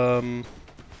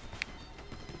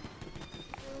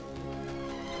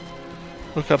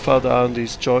 look how far down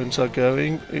these joints are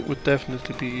going. It would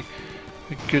definitely be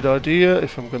a good idea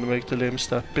if I'm going to make the limbs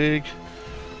that big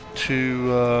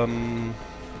to,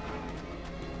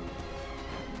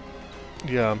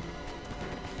 yeah,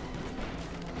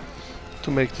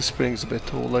 to make the springs a bit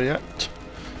taller yet.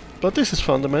 But this is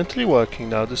fundamentally working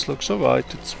now. This looks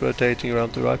alright. It's rotating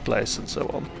around the right place and so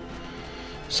on.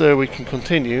 So we can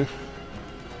continue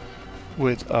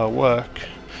with our work.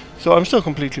 So I'm still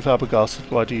completely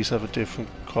flabbergasted why these have a different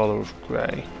color of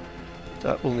grey.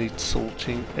 That will need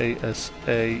sorting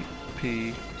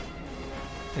ASAP.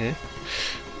 Eh?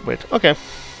 Wait, okay.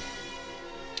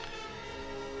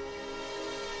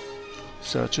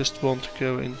 So I just want to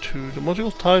go into the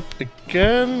module type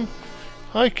again.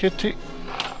 Hi kitty.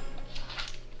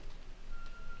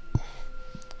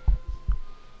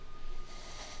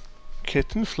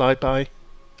 Kitten, fly by.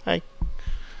 Hi.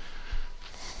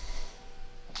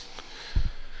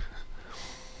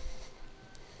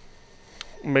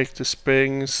 Make the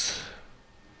springs.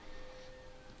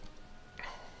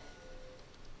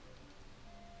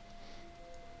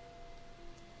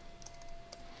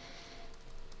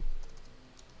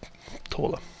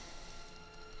 Taller.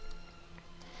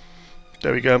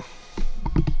 There we go.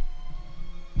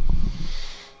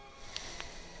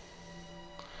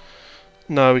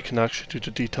 Now we can actually do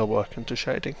the detail work into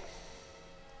shading.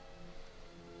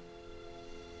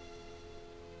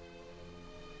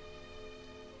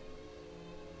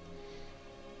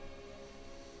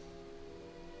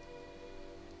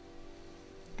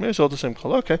 It's all the same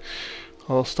color, okay.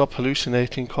 I'll stop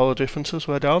hallucinating color differences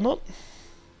where they are not.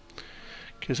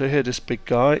 Okay, so here this big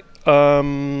guy.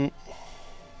 The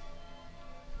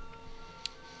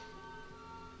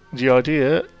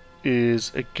idea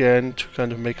is again to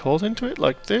kind of make holes into it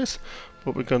like this,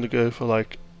 but we're going to go for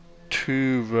like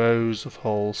 2 rows of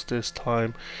holes this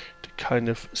time to kind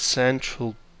of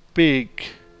central big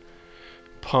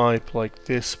pipe like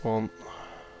this one.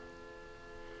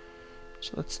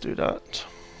 So let's do that.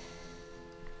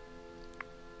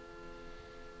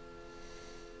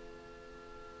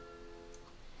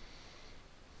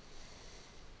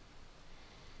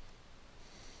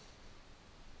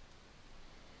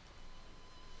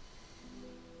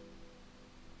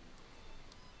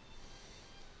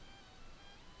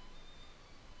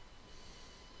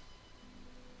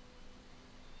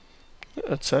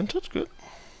 That's centered, good.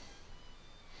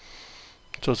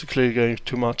 So it's clearly going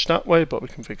too much that way, but we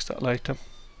can fix that later.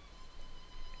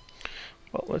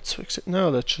 Well, let's fix it now.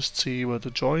 Let's just see where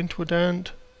the joint would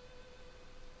end.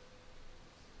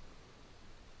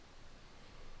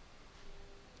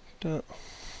 There.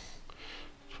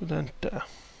 It would end there.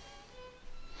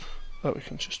 Oh, we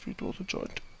can just redraw the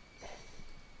joint.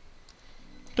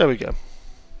 There we go.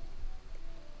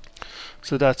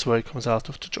 So that's where it comes out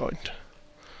of the joint.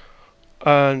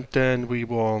 And then we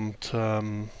want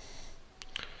some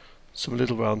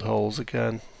little round holes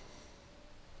again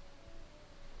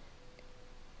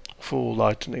for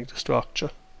lightening the structure.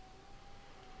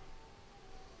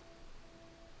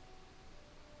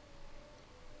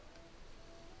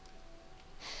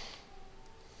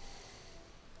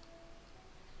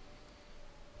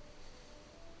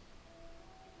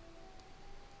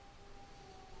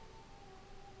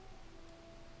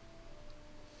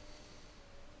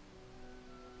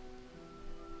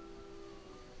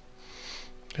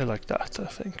 Yeah, like that, I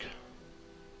think.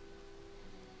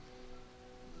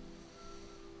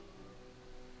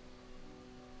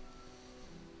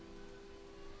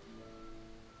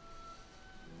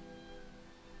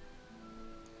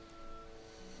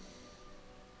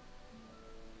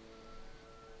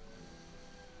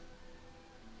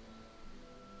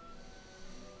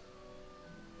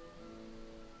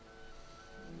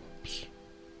 Oops.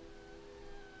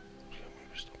 Okay,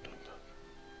 maybe stop doing that.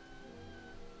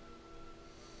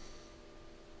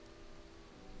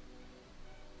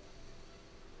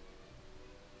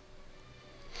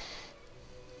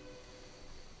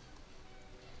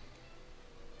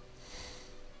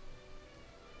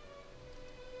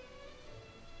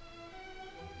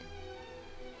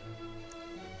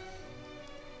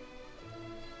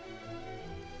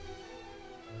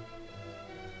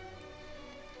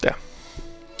 There.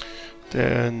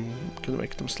 Then I'm gonna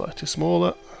make them slightly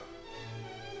smaller.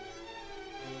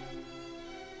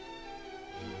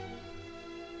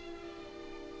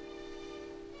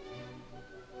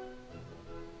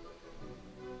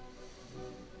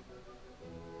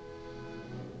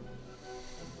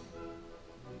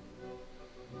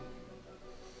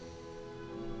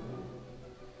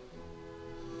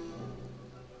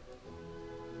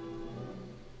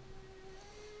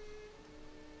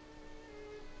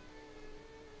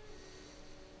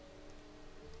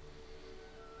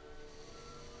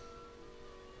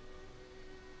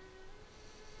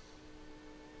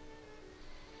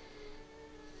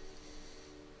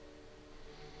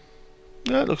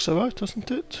 Yeah, it looks alright, doesn't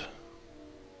it?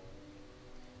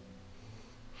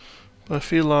 But I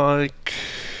feel like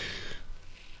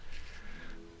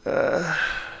I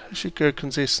should go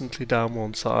consistently down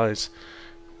one size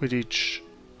with each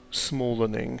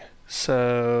smallening.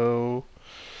 So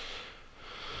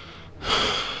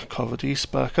cover these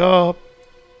back up.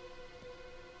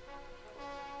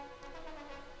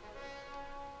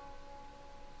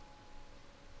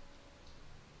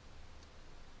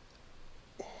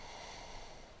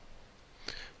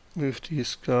 Move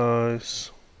these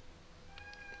guys.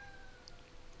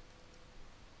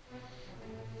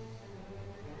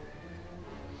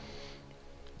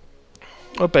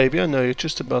 Oh baby, I know you're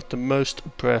just about the most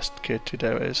oppressed kitty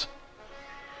there is.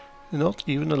 You're not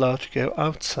even allowed to go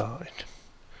outside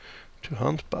to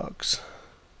hunt bugs.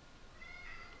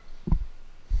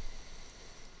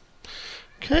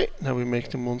 Okay, now we make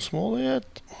them one smaller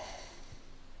yet.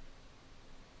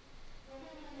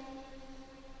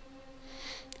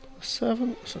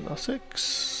 Seven, so now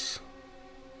 6.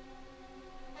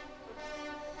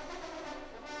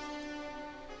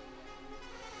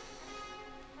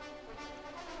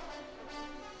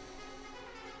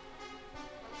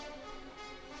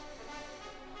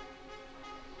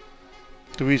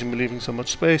 The reason we're leaving so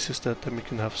much space is that then we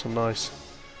can have some nice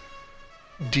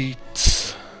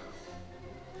deets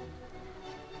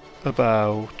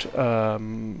about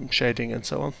shading and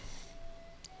so on.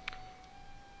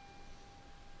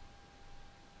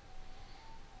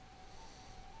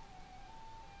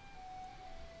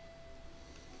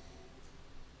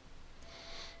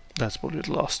 That's probably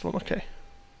the last one, okay.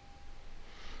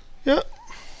 Yeah.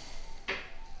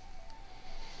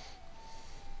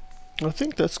 I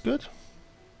think that's good.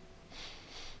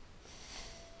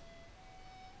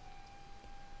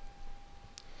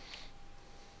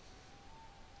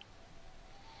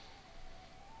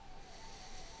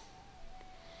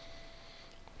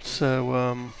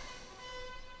 So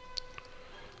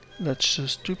let's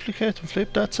just duplicate and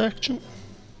flip that section.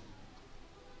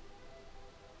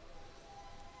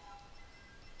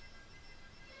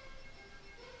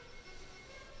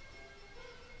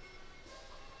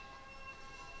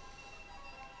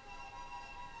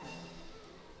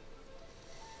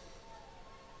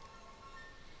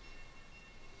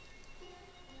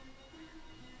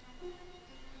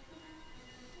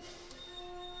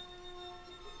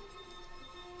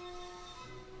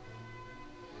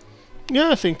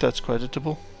 Yeah, I think that's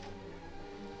creditable.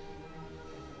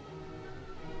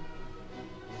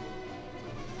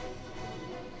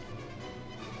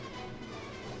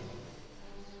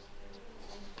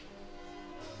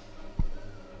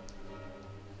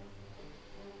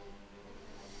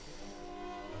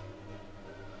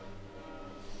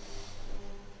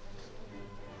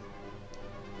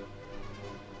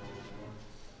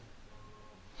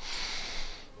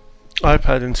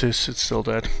 iPad insists it's still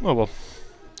dead. Oh well.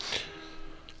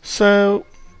 So,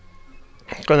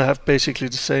 I'm gonna have basically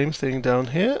the same thing down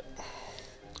here.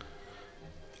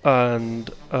 And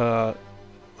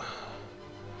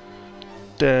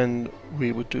then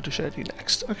we would do the shading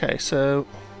next. Okay, so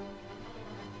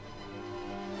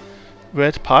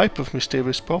red pipe of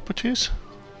mysterious properties.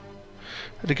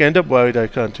 And again, don't worry,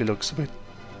 that currently looks a bit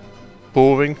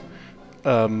boring.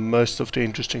 Most of the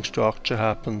interesting structure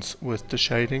happens with the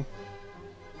shading.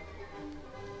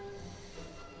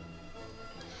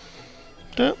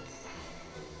 There.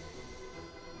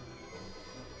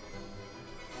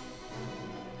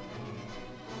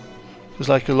 It's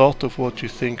like a lot of what you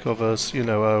think of as, you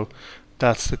know, oh,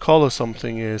 that's the color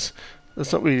something is.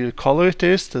 That's not really the color it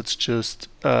is, that's just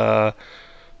the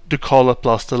color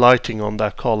plus the lighting on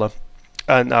that color.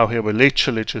 And now here we're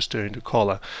literally just doing the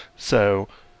color. So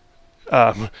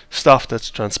stuff that's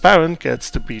transparent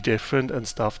gets to be different and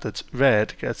stuff that's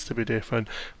red gets to be different.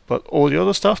 But all the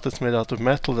other stuff that's made out of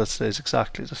metal, that stays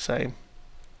exactly the same.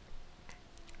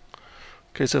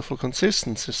 Okay, so for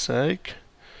consistency's sake,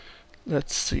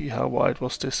 let's see, how wide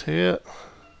was this here?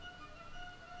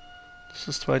 This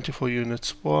is 24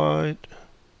 units wide.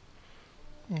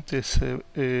 This here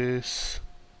is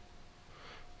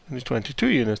only 22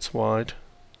 units wide.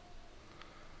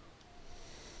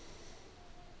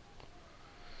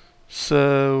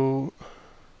 So,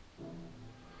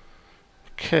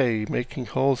 okay, making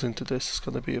holes into this is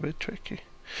going to be a bit tricky.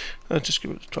 I'll just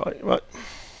give it a try. Right.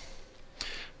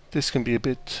 This can be a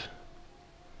bit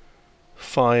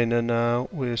finer now.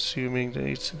 We're assuming there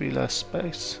needs to be less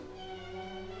space.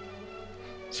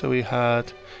 So we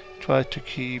had tried to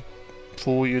keep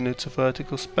 4 units of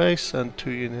vertical space and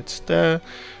 2 units there.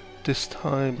 This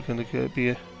time we're going to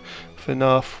be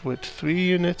enough with 3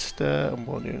 units there and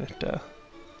 1 unit there.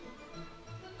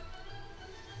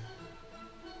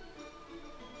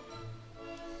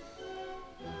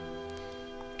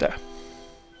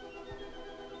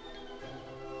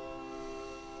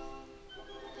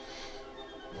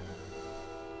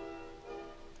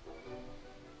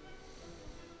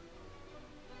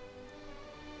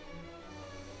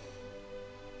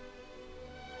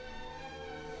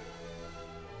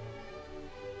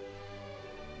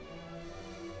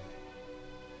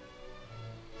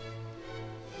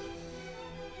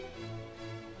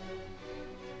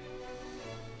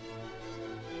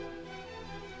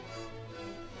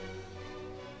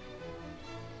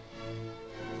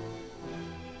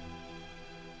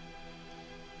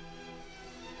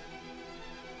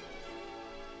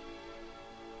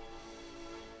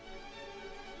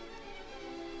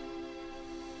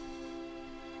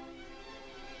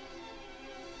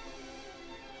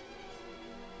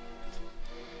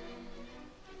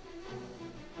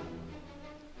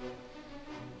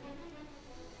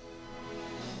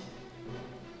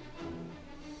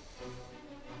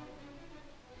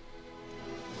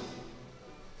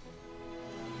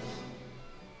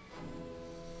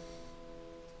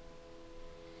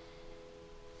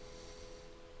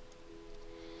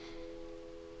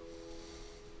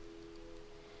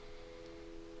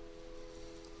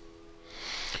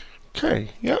 Okay,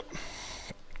 yeah.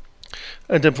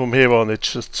 And then from here on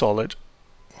it's just solid.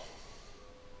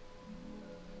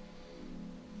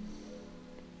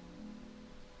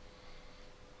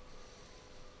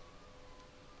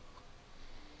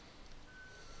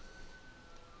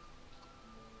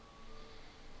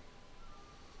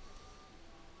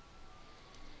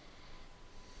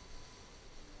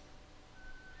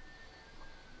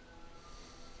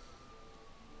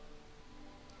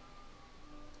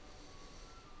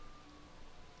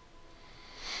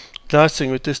 The nice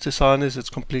thing with this design is it's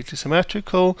completely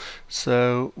symmetrical,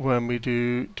 so when we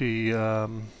do the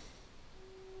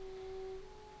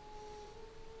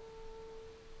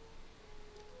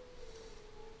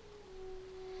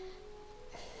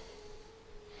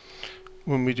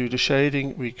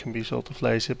shading, we can be sort of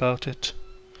lazy about it.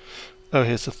 Oh,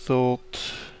 here's a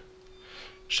thought.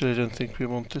 Actually, I don't think we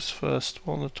want this first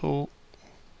one at all.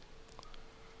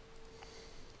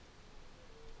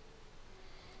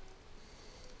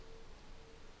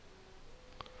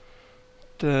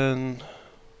 Then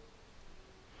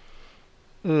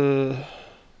move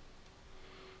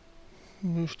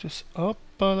this up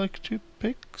by like 2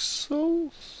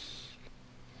 pixels.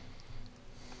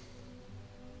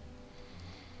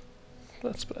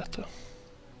 That's better.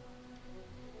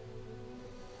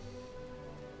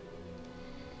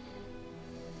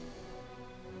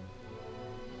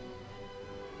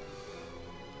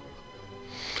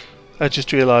 I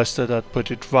just realized that I'd put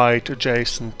it right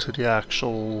adjacent to the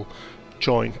actual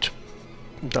joint.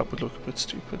 That would look a bit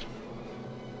stupid.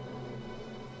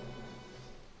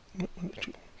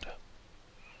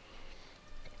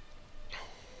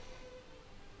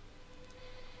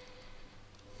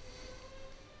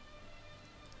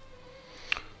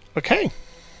 Okay.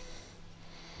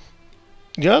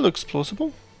 Yeah, looks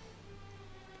plausible.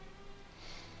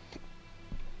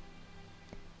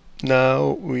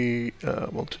 Now we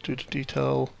want to do the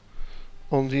detail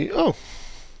on the... Oh!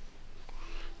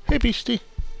 Hey, beastie!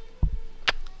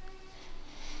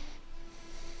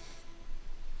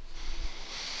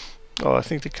 Oh, I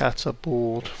think the cats are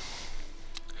bored.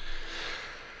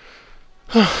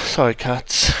 Sorry,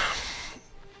 cats.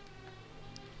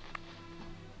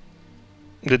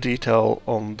 The detail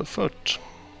on the foot.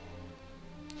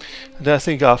 And I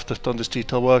think after I've done this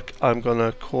detail work, I'm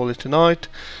gonna call it a night.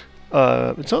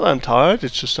 It's not that I'm tired,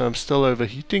 it's just that I'm still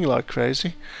overheating like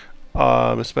crazy.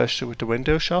 Especially with the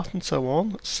window shut and so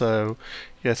on. So,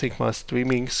 yeah, I think my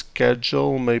streaming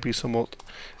schedule may be somewhat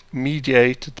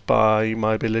mediated by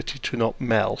my ability to not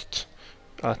melt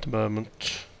at the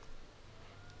moment.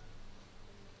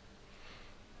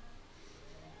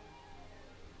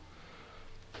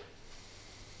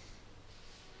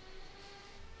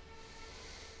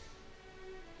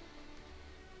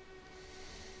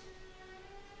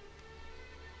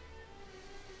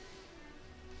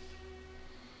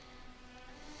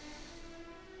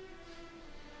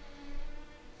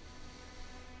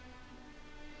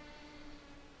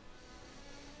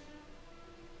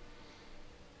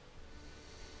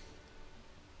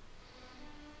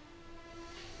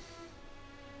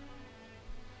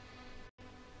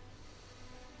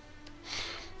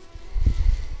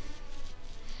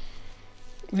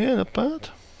 Yeah, not bad.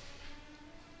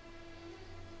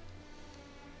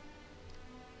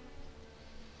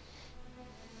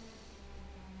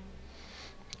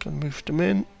 Can move them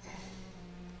in.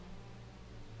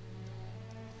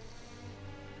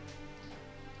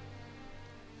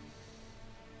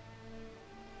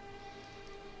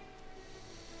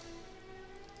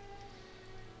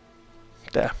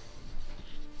 There.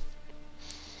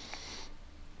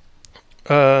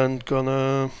 And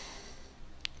gonna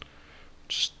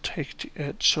just take the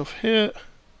edge off here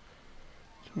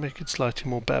to make it slightly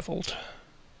more beveled.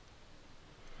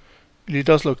 It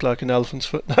does look like an elephant's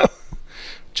foot now,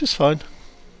 which is fine.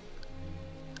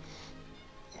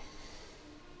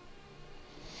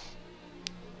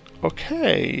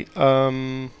 Okay,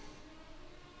 I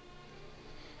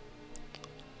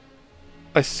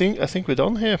think we're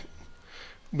done here.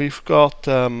 We've got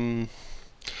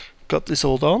this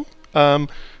all done.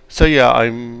 So yeah,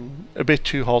 I'm a bit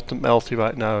too hot and melty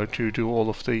right now to do all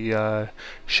of the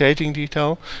shading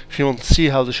detail. If you want to see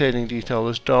how the shading detail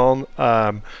is done,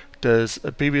 there's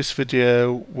a previous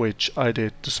video which I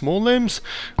did the small limbs.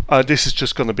 This is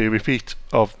just going to be a repeat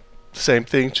of the same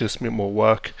thing, just more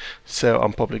work. So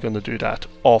I'm probably going to do that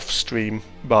off stream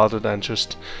rather than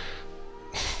just,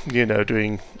 you know,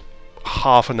 doing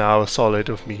half an hour solid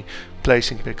of me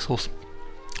placing pixels.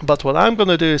 But what I'm going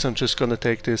to do is I'm just going to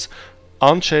take this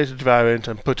unshaded variant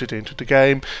and put it into the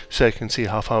game so you can see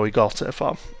how far we got so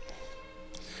far.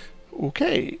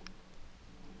 Okay.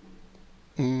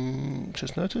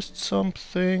 Just noticed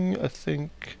something, I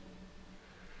think.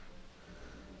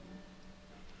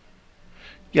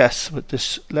 Yes, with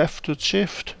this leftward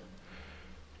shift,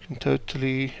 you can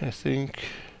totally, I think,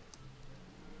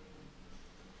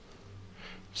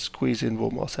 squeeze in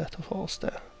one more set of holes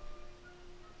there.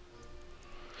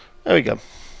 There we go.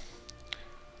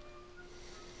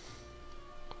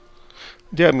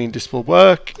 Yeah, I mean, this will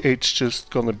work. It's just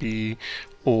gonna be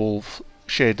all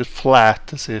shaded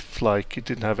flat, as if like it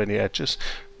didn't have any edges,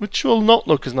 which will not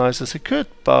look as nice as it could,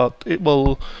 but it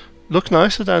will look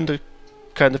nicer than the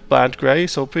kind of bland grey I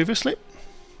saw previously.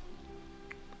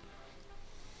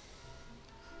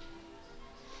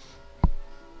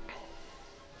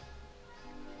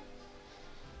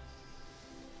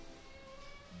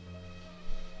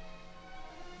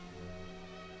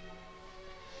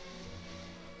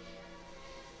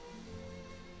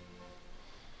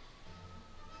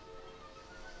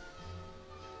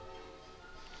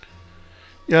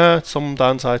 Yeah, some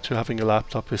downside to having a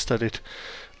laptop is that it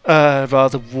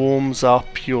rather warms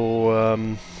up your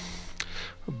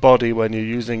body when you're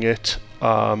using it.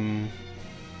 If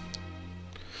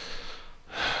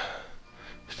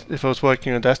I was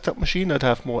working on a desktop machine, I'd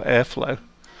have more airflow.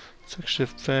 It's actually a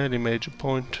fairly major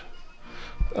point.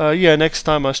 Yeah, next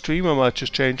time I stream, I might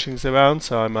just change things around,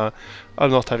 so I'm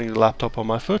not having the laptop on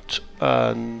my foot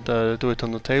and do it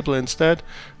on the table instead,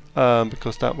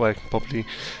 because that way I can probably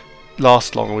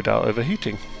last longer without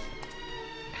overheating.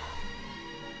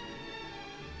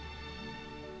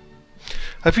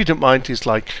 I hope you don't mind these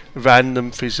like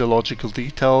random physiological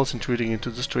details intruding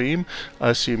into the stream,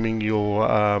 assuming you're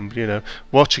you know,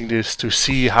 watching this to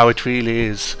see how it really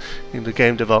is in the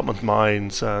game development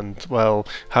minds, and well,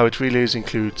 how it really is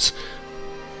includes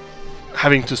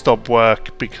having to stop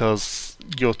work because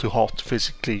you're too hot to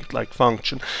physically like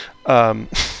function.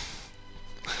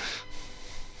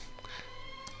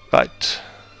 Right.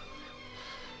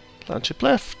 Launch it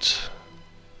left.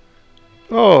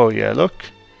 Oh yeah,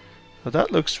 look. Well, that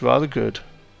looks rather good.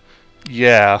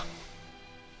 Yeah.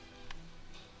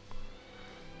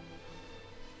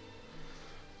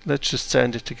 Let's just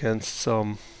send it against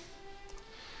some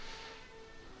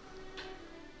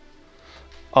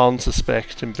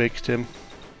unsuspecting victim.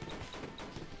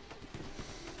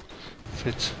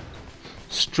 Fit.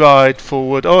 Stride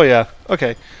forward. Oh yeah,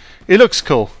 okay. It looks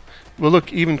cool. Will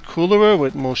look even cooler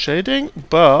with more shading,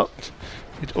 but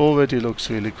it already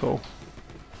looks really cool.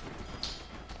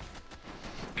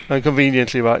 And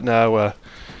conveniently right now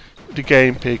the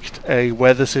game picked a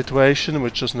weather situation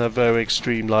which doesn't have very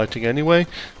extreme lighting anyway,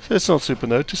 so it's not super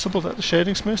noticeable that the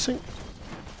shading's missing.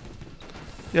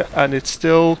 Yeah, and it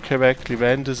still correctly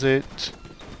renders it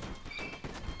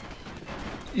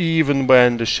even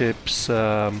when the ship's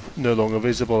no longer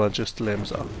visible and just the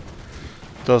limbs are.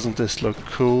 Doesn't this look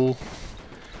cool?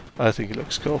 I think it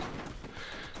looks cool.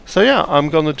 So yeah, I'm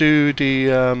gonna do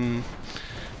the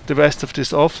rest of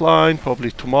this offline, probably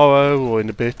tomorrow or in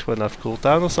a bit when I've cooled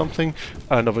down or something,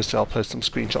 and obviously I'll post some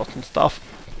screenshots and stuff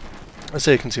so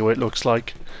you can see what it looks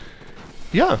like.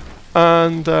 Yeah,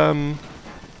 and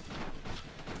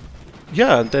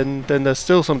yeah, then there's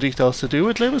still some details to do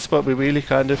with limbs, but we're really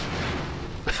kind of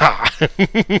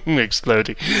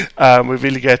exploding. We're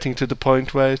really getting to the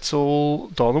point where it's all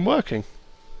done and working.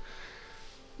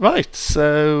 Right,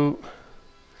 so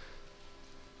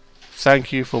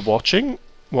thank you for watching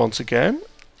once again.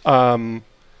 I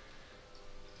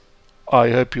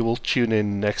hope you will tune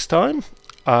in next time,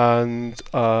 and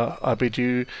I bid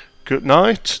you good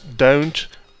night, don't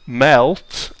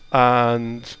melt,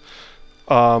 and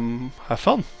have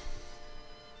fun.